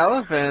 Poor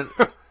elephant.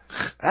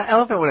 That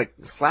elephant would have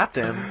slapped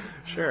him.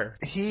 Sure.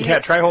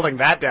 Try holding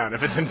that down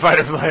if it's in fight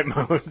or flight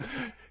mode.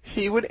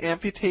 He would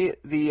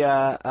amputate the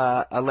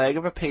a leg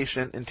of a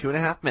patient in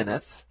 2.5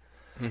 minutes.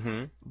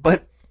 Mm-hmm.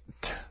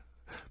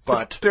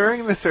 But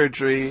during the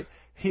surgery,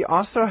 he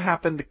also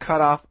happened to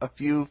cut off a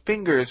few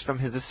fingers from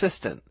his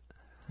assistant.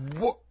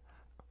 What?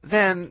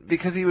 Then,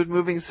 because he was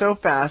moving so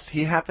fast,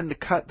 he happened to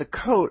cut the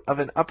coat of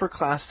an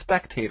upper-class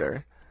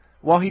spectator.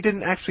 While he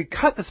didn't actually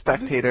cut the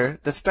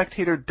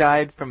spectator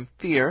died from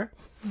fear,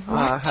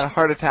 had a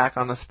heart attack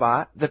on the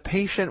spot. The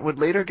patient would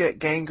later get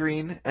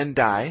gangrene and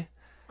die,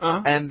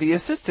 and the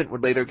assistant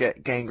would later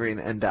get gangrene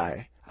and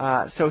die.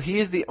 So he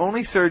is the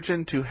only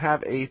surgeon to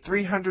have a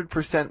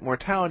 300%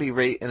 mortality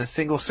rate in a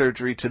single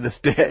surgery to this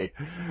day.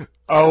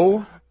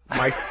 Oh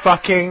my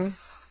fucking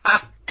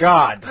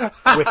God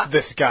with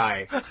this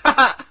guy.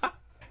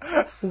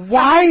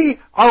 Why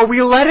are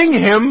we letting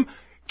him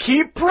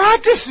keep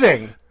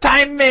practicing?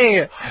 Time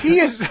me! He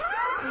is...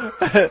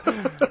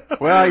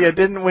 Well, you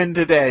didn't win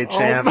today,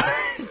 champ.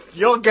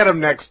 You'll get him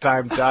next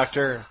time,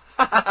 doctor.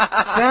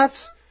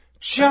 That's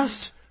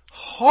just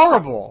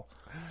horrible.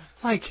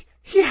 Like,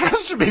 he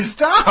has to be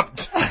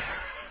stopped.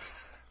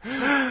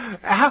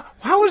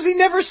 How is he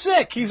never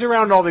sick? He's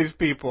around all these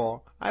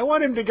people. I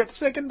want him to get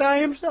sick and die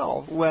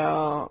himself.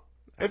 Well,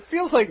 it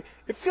feels like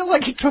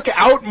he took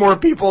out more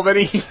people than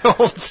he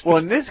healed. Well,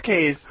 in this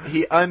case,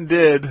 he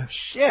undid.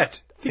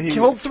 Shit. He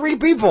killed 3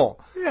 people.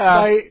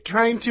 Yeah. By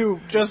trying to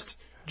just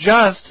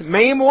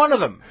maim one of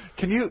them.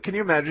 Can you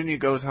imagine he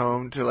goes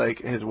home to, like,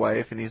 his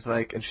wife, and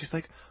she's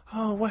like,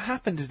 oh, what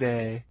happened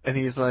today? And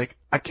he's like,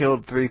 I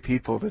killed 3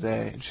 people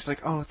today. And she's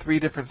like, oh, 3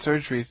 different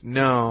surgeries.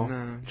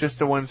 No, just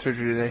the one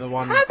surgery today.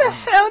 How the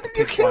hell did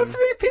you kill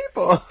 3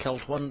 people?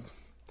 Killed one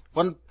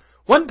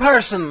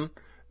person,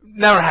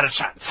 never had a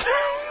chance.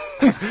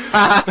 The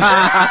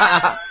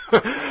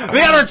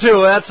other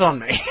 2, that's on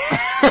me.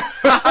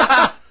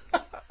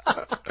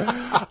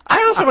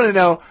 I also want to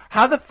know,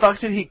 how the fuck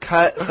did he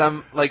cut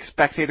some, like,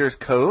 spectator's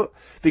coat?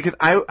 Because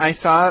I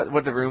saw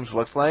what the rooms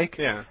looked like.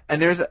 Yeah.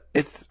 And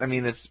it's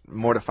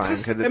mortifying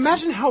because it's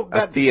imagine how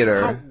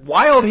theater. How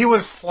wild he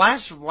was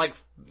flailing.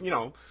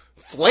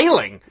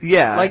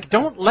 Yeah. Like,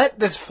 don't let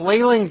this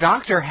flailing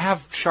doctor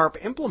have sharp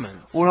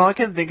implements. Well, all I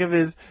can think of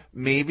is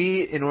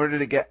maybe in order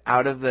to get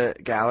out of the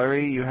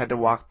gallery, you had to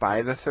walk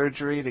by the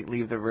surgery to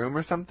leave the room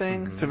or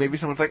something. Mm-hmm. So maybe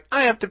someone's like,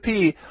 I have to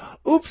pee.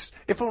 Oops,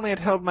 if only I'd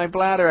held my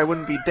bladder, I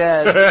wouldn't be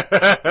dead.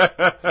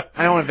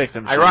 I don't want to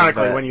victim shame.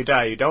 Ironically, when you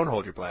die, you don't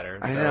hold your bladder.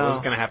 I know. It's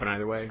going to happen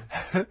either way.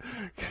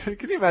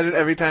 Can you imagine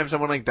every time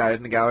someone, like, dies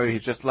in the gallery,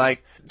 he's just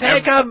like,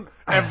 take him!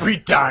 Every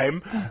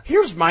time.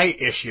 Here's my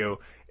issue.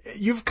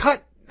 You've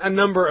cut a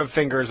number of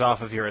fingers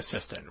off of your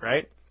assistant,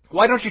 right?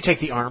 Why don't you take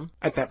the arm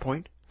at that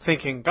point?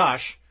 Thinking,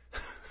 gosh,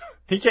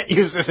 he can't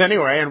use this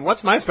anyway, and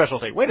what's my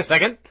specialty? Wait a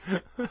second.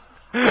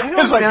 I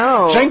don't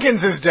know.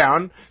 Jenkins is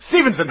down.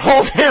 Stevenson,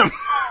 hold him!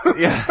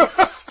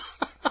 Yeah.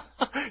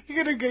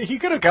 He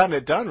could have gotten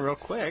it done real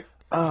quick.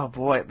 Oh,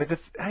 boy. But the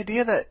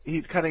idea that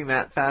he's cutting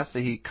that fast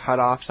that he cut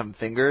off some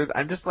fingers,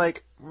 I'm just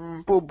like,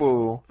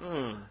 boo-boo.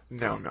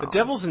 No. The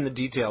devil's in the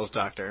details,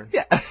 doctor.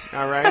 Yeah.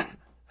 All right?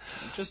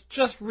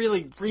 Just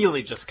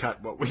really just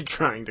cut what we're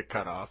trying to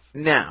cut off.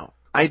 Now,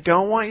 I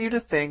don't want you to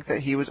think that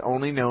he was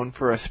only known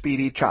for a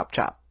speedy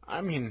chop-chop.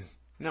 I mean,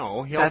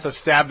 no, he also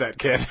stabbed that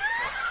kid.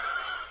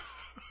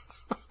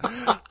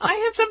 I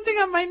have something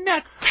on my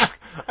neck.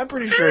 I'm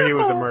pretty sure he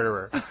was a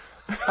murderer.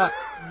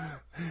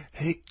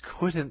 He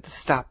couldn't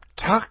stop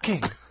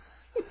talking.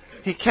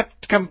 He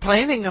kept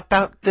complaining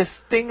about this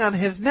thing on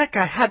his neck.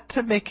 I had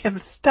to make him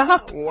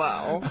stop.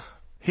 Wow.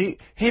 He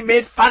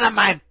made fun of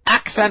my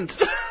accent.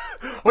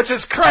 Which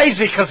is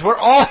crazy, because we're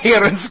all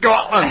here in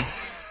Scotland.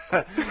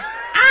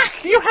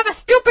 You have a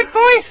stupid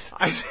voice.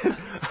 I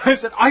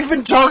said, I've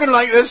been talking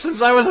like this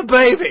since I was a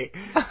baby.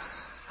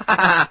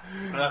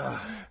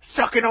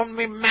 Sucking on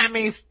me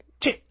mammy's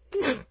tit.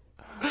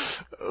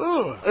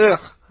 Ugh.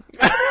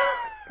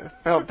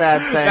 Felt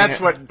bad saying That's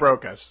it. what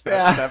broke us.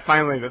 Yeah.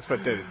 Finally, that's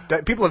what did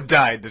it. People have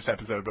died this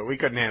episode, but we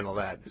couldn't handle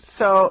that.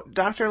 So,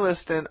 Dr.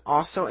 Liston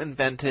also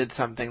invented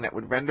something that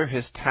would render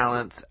his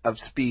talents of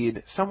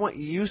speed somewhat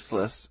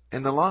useless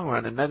in the long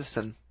run in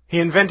medicine. He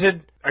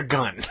invented a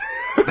gun.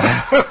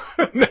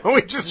 No,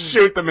 we just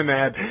shoot them in the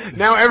head.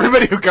 Now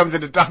everybody who comes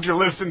into Dr.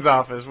 Liston's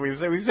office,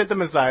 we sit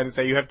them aside and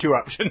say, you have 2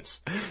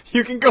 options.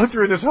 You can go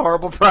through this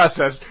horrible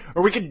process,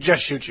 or we can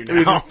just shoot you now.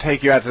 We just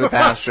take you out to the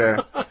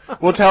pasture.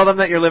 We'll tell them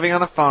that you're living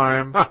on a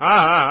farm.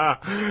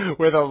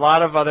 With a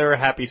lot of other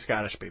happy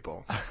Scottish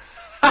people.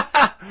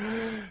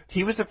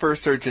 He was the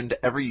first surgeon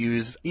to ever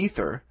use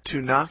ether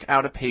to knock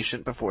out a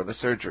patient before the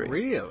surgery.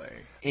 Really?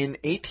 In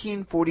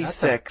 1846...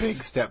 That's a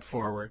big step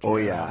forward. Oh,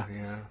 yeah.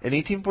 In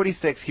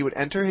 1846, he would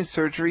enter his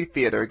surgery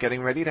theater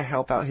getting ready to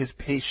help out his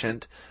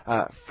patient,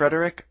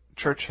 Frederick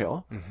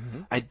Churchill.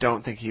 Mm-hmm. I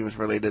don't think he was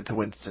related to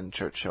Winston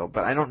Churchill,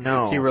 but I don't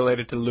know. Is he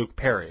related to Luke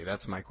Perry?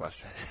 That's my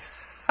question.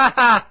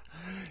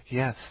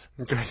 Yes.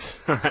 Good.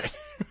 All right.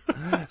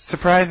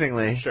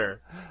 Surprisingly. Sure.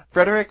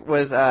 Frederick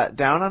was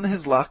down on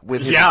his luck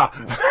with his... Yeah,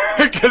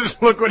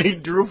 because look what he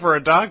drew for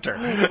a doctor.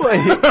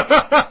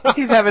 Well,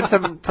 he's having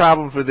some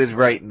problems with his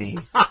right knee.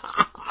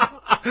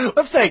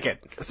 Let's take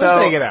it. Let's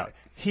take it out.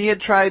 He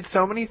had tried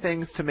so many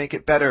things to make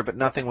it better, but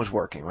nothing was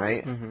working,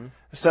 right? Mm-hmm.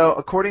 So,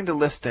 according to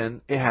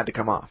Liston, it had to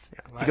come off.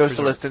 Yeah, he goes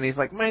to Liston, he's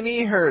like, my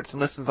knee hurts.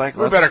 And Liston's like,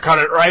 we better cut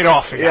it right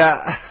off again.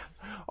 Yeah.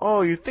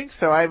 Oh, you think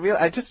so?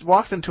 I just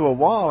walked into a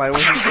wall. I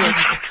wasn't sure.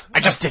 I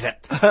just did it.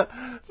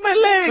 My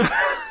legs!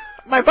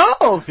 My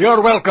balls!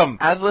 You're welcome.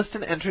 As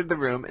Liston entered the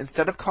room,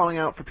 instead of calling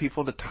out for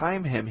people to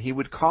time him, he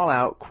would call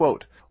out,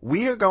 quote,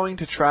 "We are going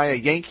to try a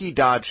Yankee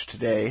Dodge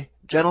today,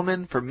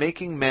 gentlemen, for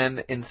making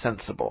men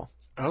insensible."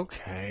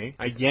 Okay.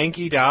 A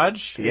Yankee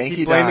Dodge? Is Yankee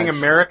he blaming Dodge.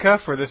 America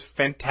for this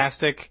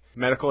fantastic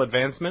medical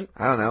advancement?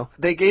 I don't know.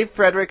 They gave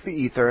Frederick the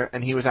ether,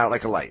 and he was out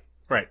like a light.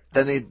 Right.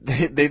 Then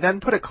they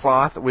then put a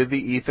cloth with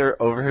the ether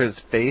over his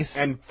face.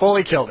 And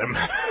fully killed him.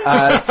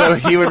 So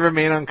he would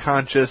remain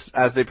unconscious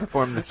as they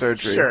performed the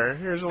surgery. Sure.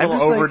 Here's a little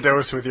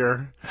overdose with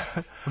your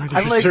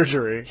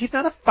surgery. He's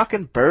not a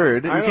fucking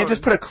bird. You can't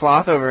just put a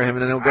cloth over him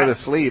and then he'll go to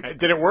sleep.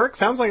 Did it work?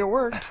 Sounds like it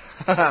worked.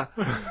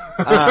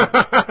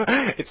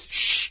 It's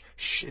shh.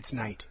 It's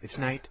night. It's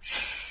night.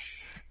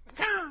 Shh.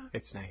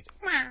 It's night.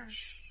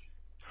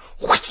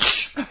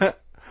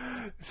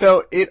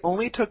 So it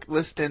only took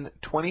Liston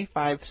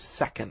 25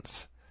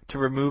 seconds to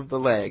remove the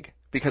leg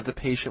because the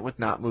patient was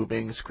not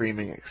moving,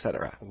 screaming,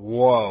 etc.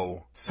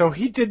 Whoa. So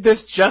he did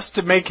this just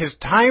to make his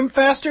time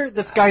faster?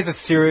 This guy's a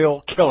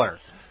serial killer.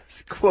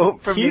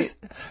 Quote from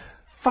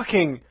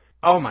fucking,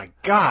 oh my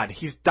God,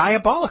 he's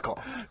diabolical.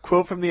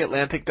 Quote from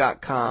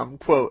theatlantic.com,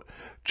 quote,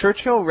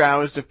 "Churchill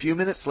roused a few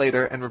minutes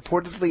later and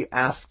reportedly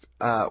asked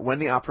when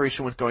the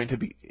operation was going to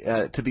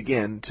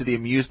begin, to the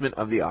amusement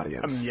of the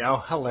audience."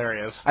 Yeah,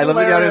 hilarious. I love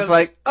the audience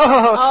like,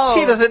 oh,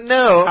 he doesn't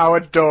know. How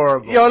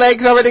adorable. Your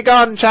leg's already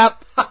gone,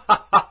 chap.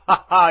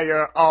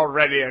 You're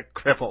already a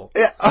cripple.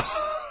 Yeah.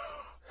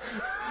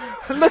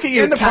 Look at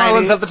you, in the tiny.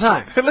 parlance of the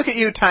time. Look at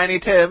you, Tiny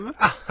Tim.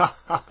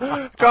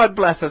 God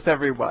bless us,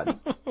 everyone.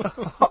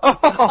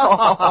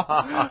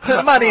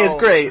 Money is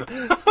great.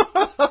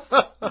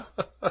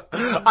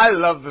 I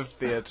love the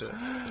theater.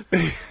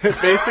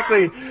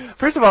 Basically,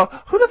 first of all,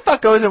 who the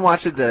fuck goes and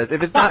watches this?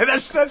 If it's not,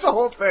 that's the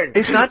whole thing.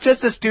 It's not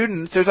just the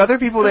students. There's other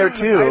people there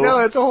too. I know,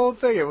 it's a whole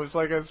thing. It was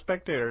like a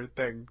spectator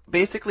thing.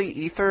 Basically,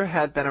 ether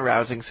had been a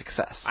rousing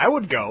success. I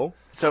would go.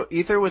 So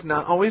ether was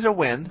not always a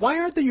win. Why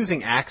aren't they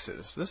using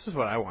axes? This is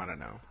what I want to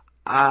know.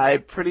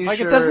 I'm pretty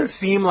sure. It doesn't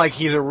seem like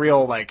he's a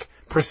real,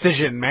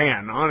 precision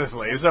man,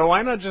 honestly. So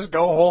why not just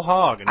go whole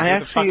hog and I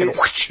actually had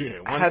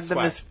the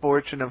swipe.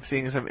 misfortune of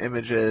seeing some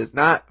images,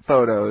 not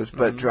photos,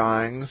 but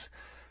drawings.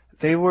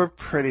 They were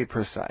pretty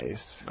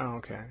precise. Oh,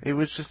 okay. It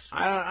was just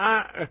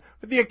with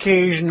the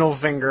occasional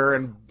finger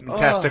and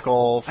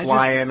testicle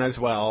flying as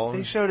well.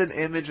 They showed an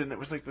image and it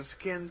was like the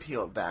skin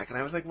peeled back, and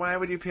I was like, "Why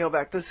would you peel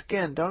back the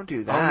skin? Don't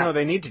do that." Oh no,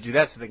 they need to do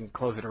that so they can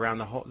close it around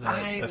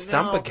the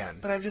stump again.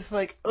 But I'm just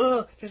like,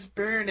 just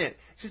burn it,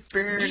 just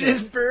burn it,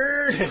 just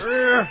burn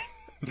it.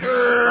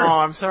 Oh,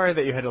 I'm sorry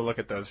that you had to look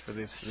at those for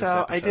this.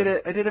 So I did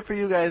it for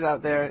you guys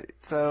out there,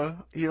 so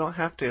you don't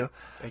have to.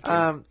 Thank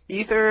you.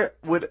 Ether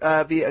would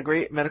be a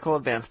great medical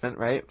advancement,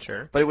 right?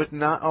 Sure. But it was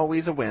not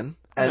always a win,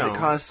 as it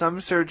caused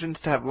some surgeons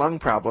to have lung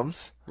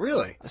problems.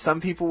 Really? Some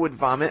people would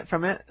vomit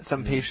from it,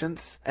 some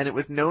patients, and it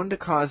was known to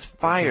cause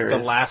fires. The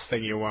last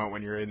thing you want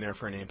when you're in there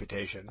for an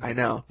amputation. I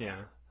know. Yeah.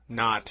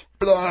 Not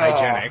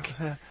hygienic.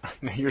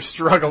 You're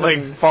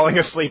struggling, falling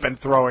asleep, and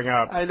throwing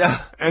up. I know.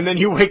 And then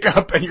you wake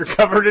up and you're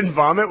covered in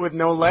vomit with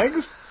no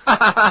legs?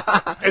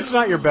 It's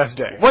not your best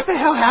day. What the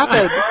hell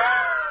happened?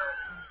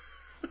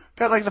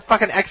 Got like the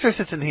fucking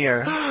Exorcist in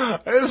here.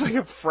 It was like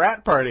a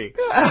frat party.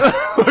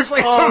 Looks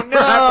like a frat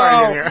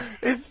party in here.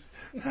 It's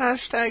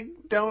hashtag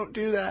don't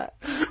do that.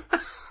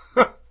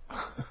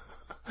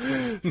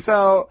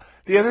 So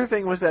the other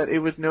thing was that it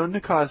was known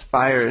to cause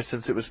fires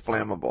since it was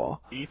flammable.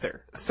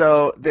 Ether.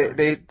 So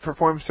they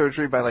performed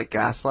surgery by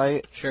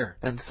gaslight. Sure.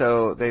 And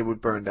so they would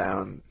burn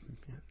down.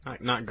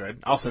 Not good.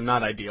 Also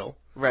not ideal.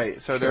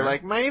 Right. So they're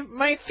like, my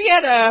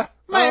theater!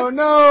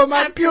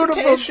 My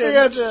beautiful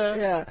theater!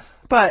 Yeah.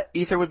 But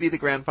ether would be the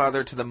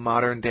grandfather to the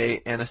modern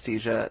day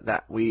anesthesia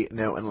that we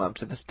know and love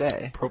to this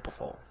day.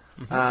 Propofol.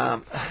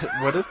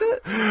 What is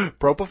it?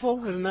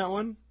 Propofol? Isn't that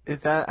one?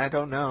 Is that? I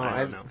don't know. I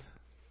don't know.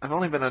 I've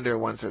only been under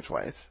once or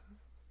twice.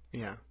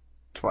 Yeah.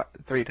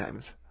 3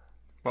 times.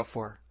 What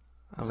for?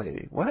 A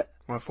lady. What?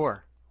 What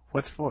for?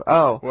 What's for?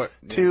 Oh. What?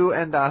 2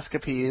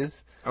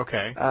 endoscopies.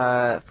 Okay.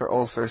 For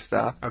ulcer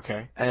stuff.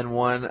 Okay. And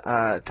 1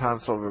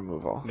 tonsil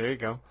removal. There you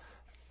go.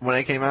 When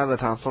I came out of the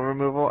tonsil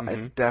removal,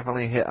 I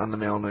definitely hit on the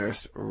male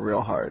nurse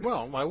real hard.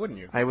 Well, why wouldn't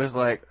you? I was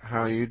like,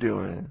 "How are you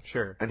doing?"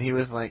 Sure. And he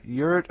was like,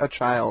 "You're a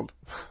child."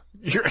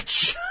 You're a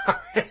child?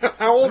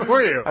 How old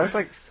were you? I was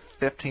like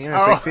 15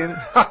 or 16.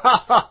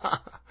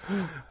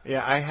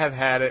 Yeah, I have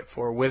had it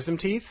for wisdom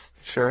teeth.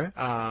 Sure.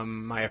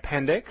 My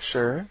appendix.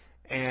 Sure.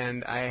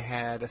 And I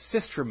had a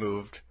cyst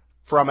removed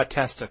from a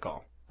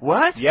testicle.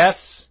 What?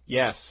 Yes.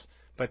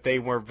 But they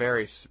were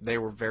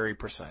very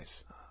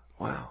precise.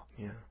 Wow.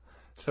 Yeah.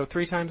 So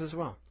 3 times as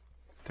well.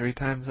 3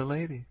 times a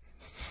lady.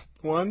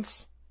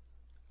 Once.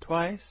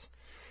 Twice.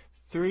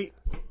 3.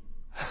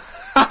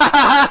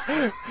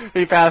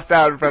 He passed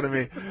out in front of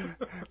me.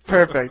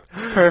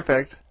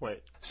 Perfect.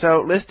 Wait.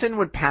 So Liston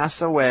would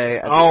pass away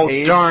at the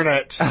age... Oh, darn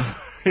it.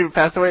 He would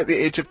pass away at the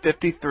age of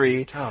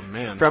 53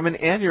 man. from an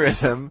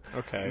aneurysm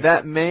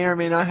that may or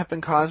may not have been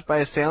caused by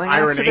a sailing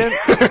accident.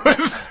 It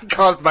was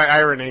caused by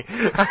irony.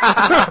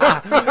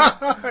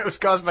 It was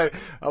caused by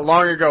a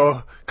long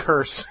ago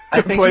curse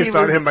placed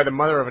on him by the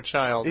mother of a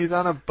child. He's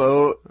on a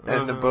boat,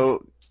 and the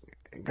boat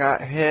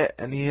got hit,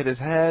 and he hit his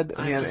head,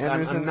 and he had an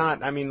aneurysm. I'm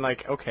not, I mean,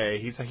 like, okay,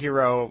 he's a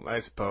hero, I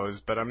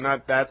suppose, but I'm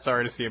not that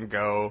sorry to see him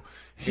go.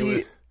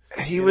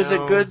 He was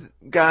a good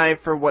guy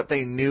for what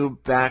they knew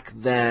back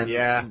then.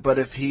 Yeah. But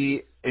if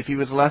he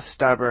was less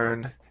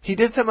stubborn, he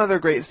did some other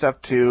great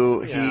stuff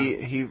too.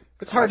 Yeah.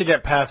 It's hard to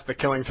get past the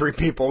killing 3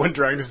 people when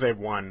trying to save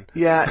 1.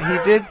 Yeah,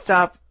 he did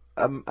stop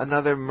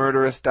another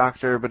murderous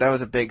doctor, but that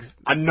was a big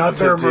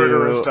another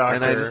murderous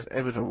doctor. And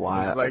it was a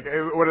while. Like,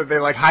 what are they,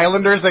 like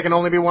Highlanders? They can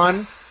only be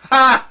 1.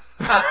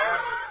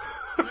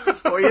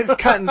 Well, he's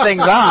cutting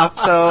things off,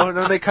 so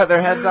don't they cut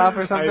their heads off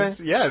or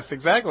something? Yes,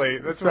 exactly.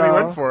 That's what he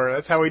went for.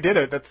 That's how he did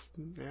it.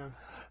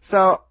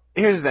 So,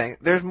 here's the thing.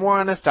 There's more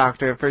on this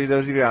doctor for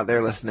those of you out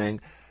there listening.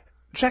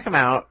 Check him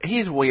out.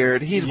 He's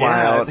weird. He's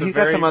wild. He's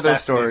got some other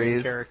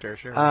stories. Character,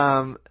 sure.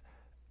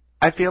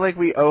 I feel like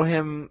we owe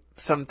him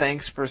some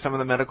thanks for some of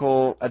the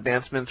medical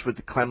advancements with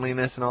the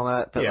cleanliness and all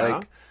that. But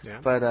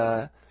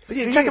But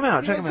yeah, check him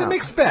out. Check him out. It's a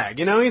mixed bag.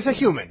 He's a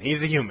human.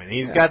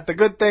 He's got the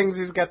good things.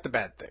 He's got the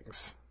bad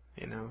things.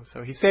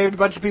 So he saved a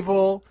bunch of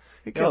people.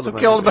 He also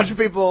killed a bunch of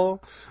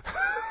people.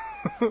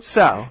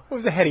 So it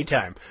was a heady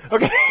time.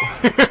 Okay.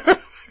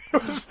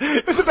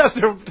 It was the best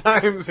of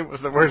times. It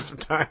was the worst of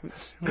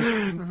times.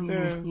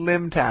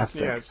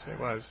 Limtastic. Yes, it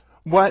was.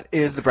 What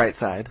is the bright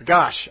side?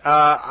 Gosh,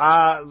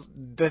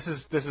 this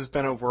has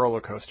been a roller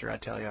coaster, I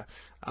tell you.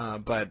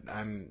 But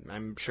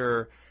I'm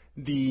sure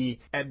the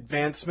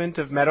advancement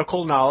of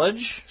medical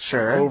knowledge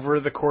over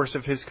the course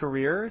of his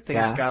career,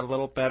 things got a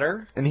little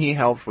better. And he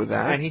helped with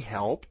that. And he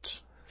helped,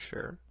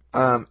 sure.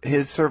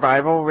 His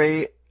survival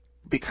rate,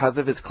 because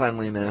of his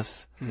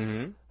cleanliness,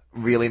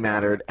 really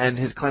mattered. And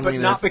his cleanliness...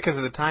 But not because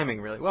of the timing,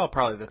 really. Well,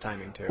 probably the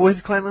timing, too. Well,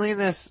 his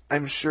cleanliness,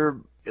 I'm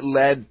sure,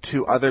 led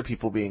to other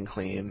people being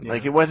clean. Yeah.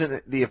 Like, it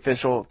wasn't the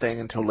official thing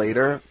until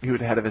later. He was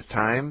ahead of his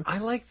time. I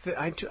like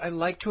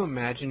to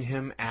imagine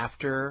him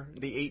after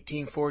the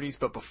 1840s,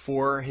 but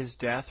before his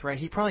death, right?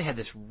 He probably had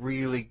this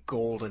really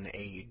golden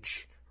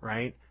age,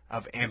 right,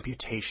 of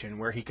amputation,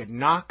 where he could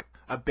knock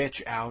a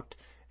bitch out,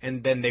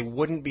 and then they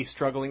wouldn't be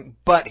struggling,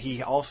 but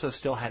he also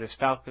still had his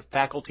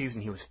faculties,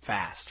 and he was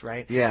fast,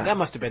 right? Yeah. That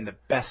must have been the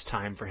best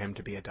time for him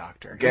to be a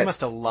doctor. He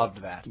must have loved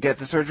that. Get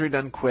the surgery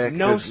done quick.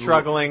 No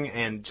struggling,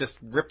 and just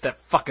rip that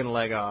fucking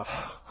leg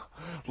off.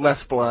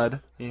 Less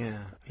blood. Yeah.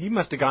 He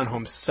must have gone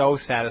home so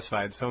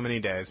satisfied so many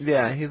days.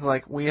 Yeah, he's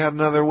like, we have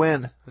another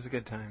win. It was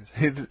good times.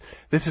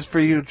 This is for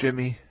you,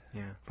 Jimmy.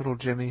 Yeah. Little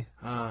Jimmy.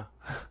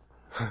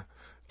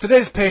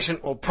 Today's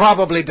patient will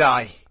probably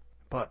die,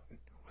 but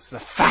it's the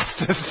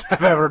fastest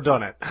I've ever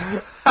done it.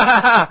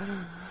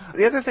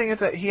 The other thing is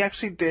that he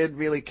actually did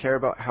really care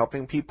about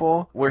helping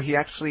people, where he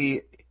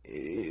actually,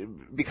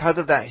 because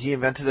of that, he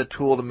invented a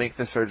tool to make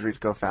the surgeries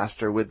go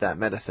faster with that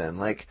medicine.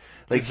 Like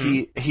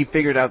he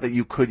figured out that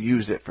you could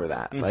use it for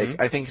that. Like,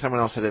 I think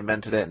someone else had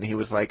invented it, and he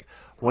was like,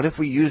 what if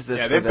we use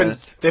this for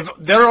this?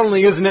 They're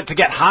only using it to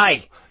get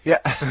high.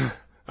 Yeah.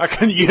 I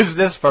can use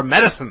this for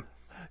medicine.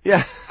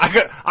 Yeah.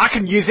 I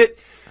can use it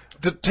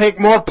to take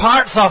more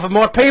parts off of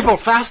more people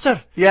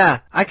faster.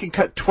 Yeah, I can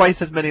cut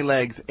twice as many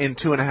legs in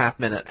 2.5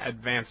 minutes.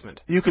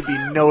 Advancement. You could be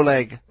no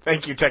leg.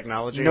 Thank you,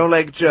 technology. No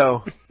leg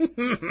Joe.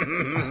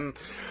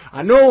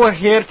 I know we're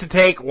here to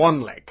take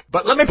one leg,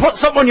 but let me put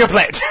something on your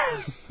plate.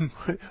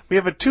 We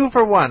have a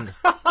 2-for-1.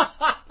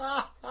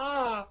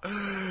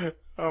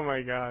 Oh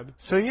my God.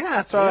 So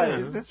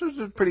this was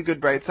a pretty good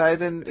bright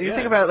side. And you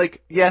think about it,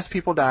 like, yes,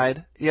 people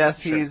died.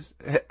 Yes, he's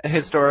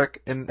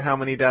historic in how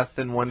many deaths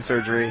in one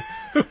surgery.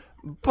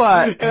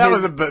 But that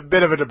was a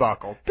bit of a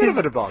debacle.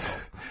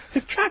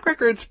 His track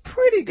record's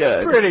pretty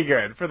good. Pretty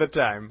good for the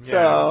time. Yeah.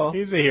 So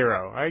he's a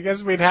hero. I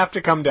guess we'd have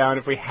to come down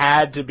if we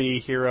had to be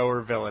hero or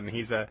villain.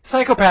 He's a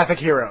psychopathic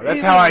hero.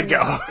 That's how I'd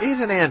go.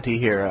 He's an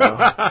anti-hero.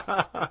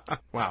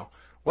 Wow.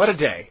 What a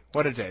day.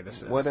 What a day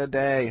this is. What a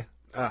day.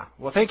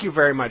 Well, thank you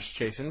very much,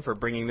 Jason, for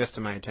bringing this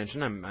to my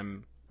attention.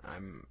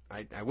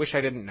 I wish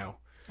I didn't know.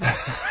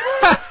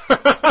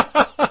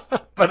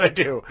 But I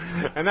do.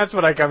 And that's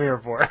what I come here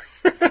for.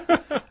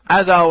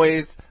 As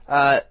always,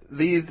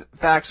 these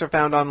facts are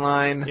found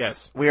online.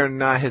 Yes. We are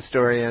not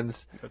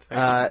historians.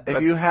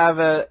 If you have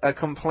a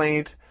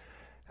complaint,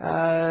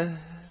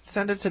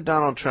 send it to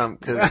Donald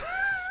Trump,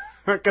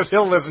 because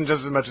he'll listen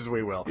just as much as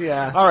we will.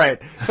 Yeah. All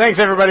right. Thanks,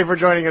 everybody, for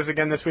joining us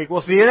again this week. We'll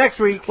see you next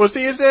week. We'll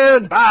see you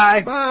soon.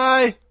 Bye.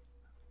 Bye.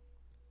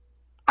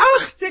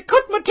 Ah, you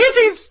cut my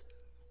titties!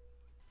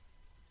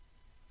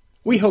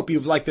 We hope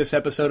you've liked this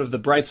episode of The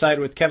Bright Side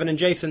with Kevin and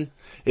Jason.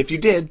 If you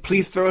did,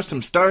 please throw us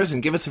some stars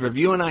and give us a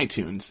review on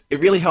iTunes. It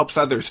really helps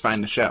others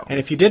find the show. And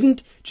if you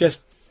didn't,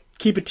 just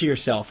keep it to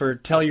yourself or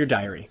tell your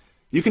diary.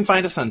 You can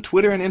find us on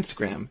Twitter and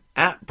Instagram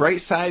at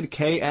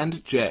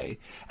BrightSideK&J,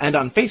 and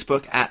on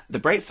Facebook at The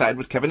Bright Side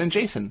with Kevin and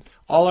Jason.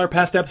 All our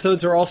past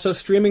episodes are also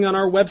streaming on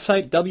our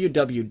website,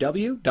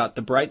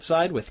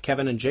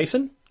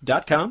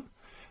 www.thebrightsidewithkevinandjason.com.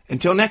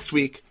 Until next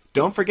week,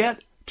 don't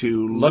forget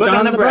to Look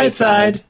on the bright side.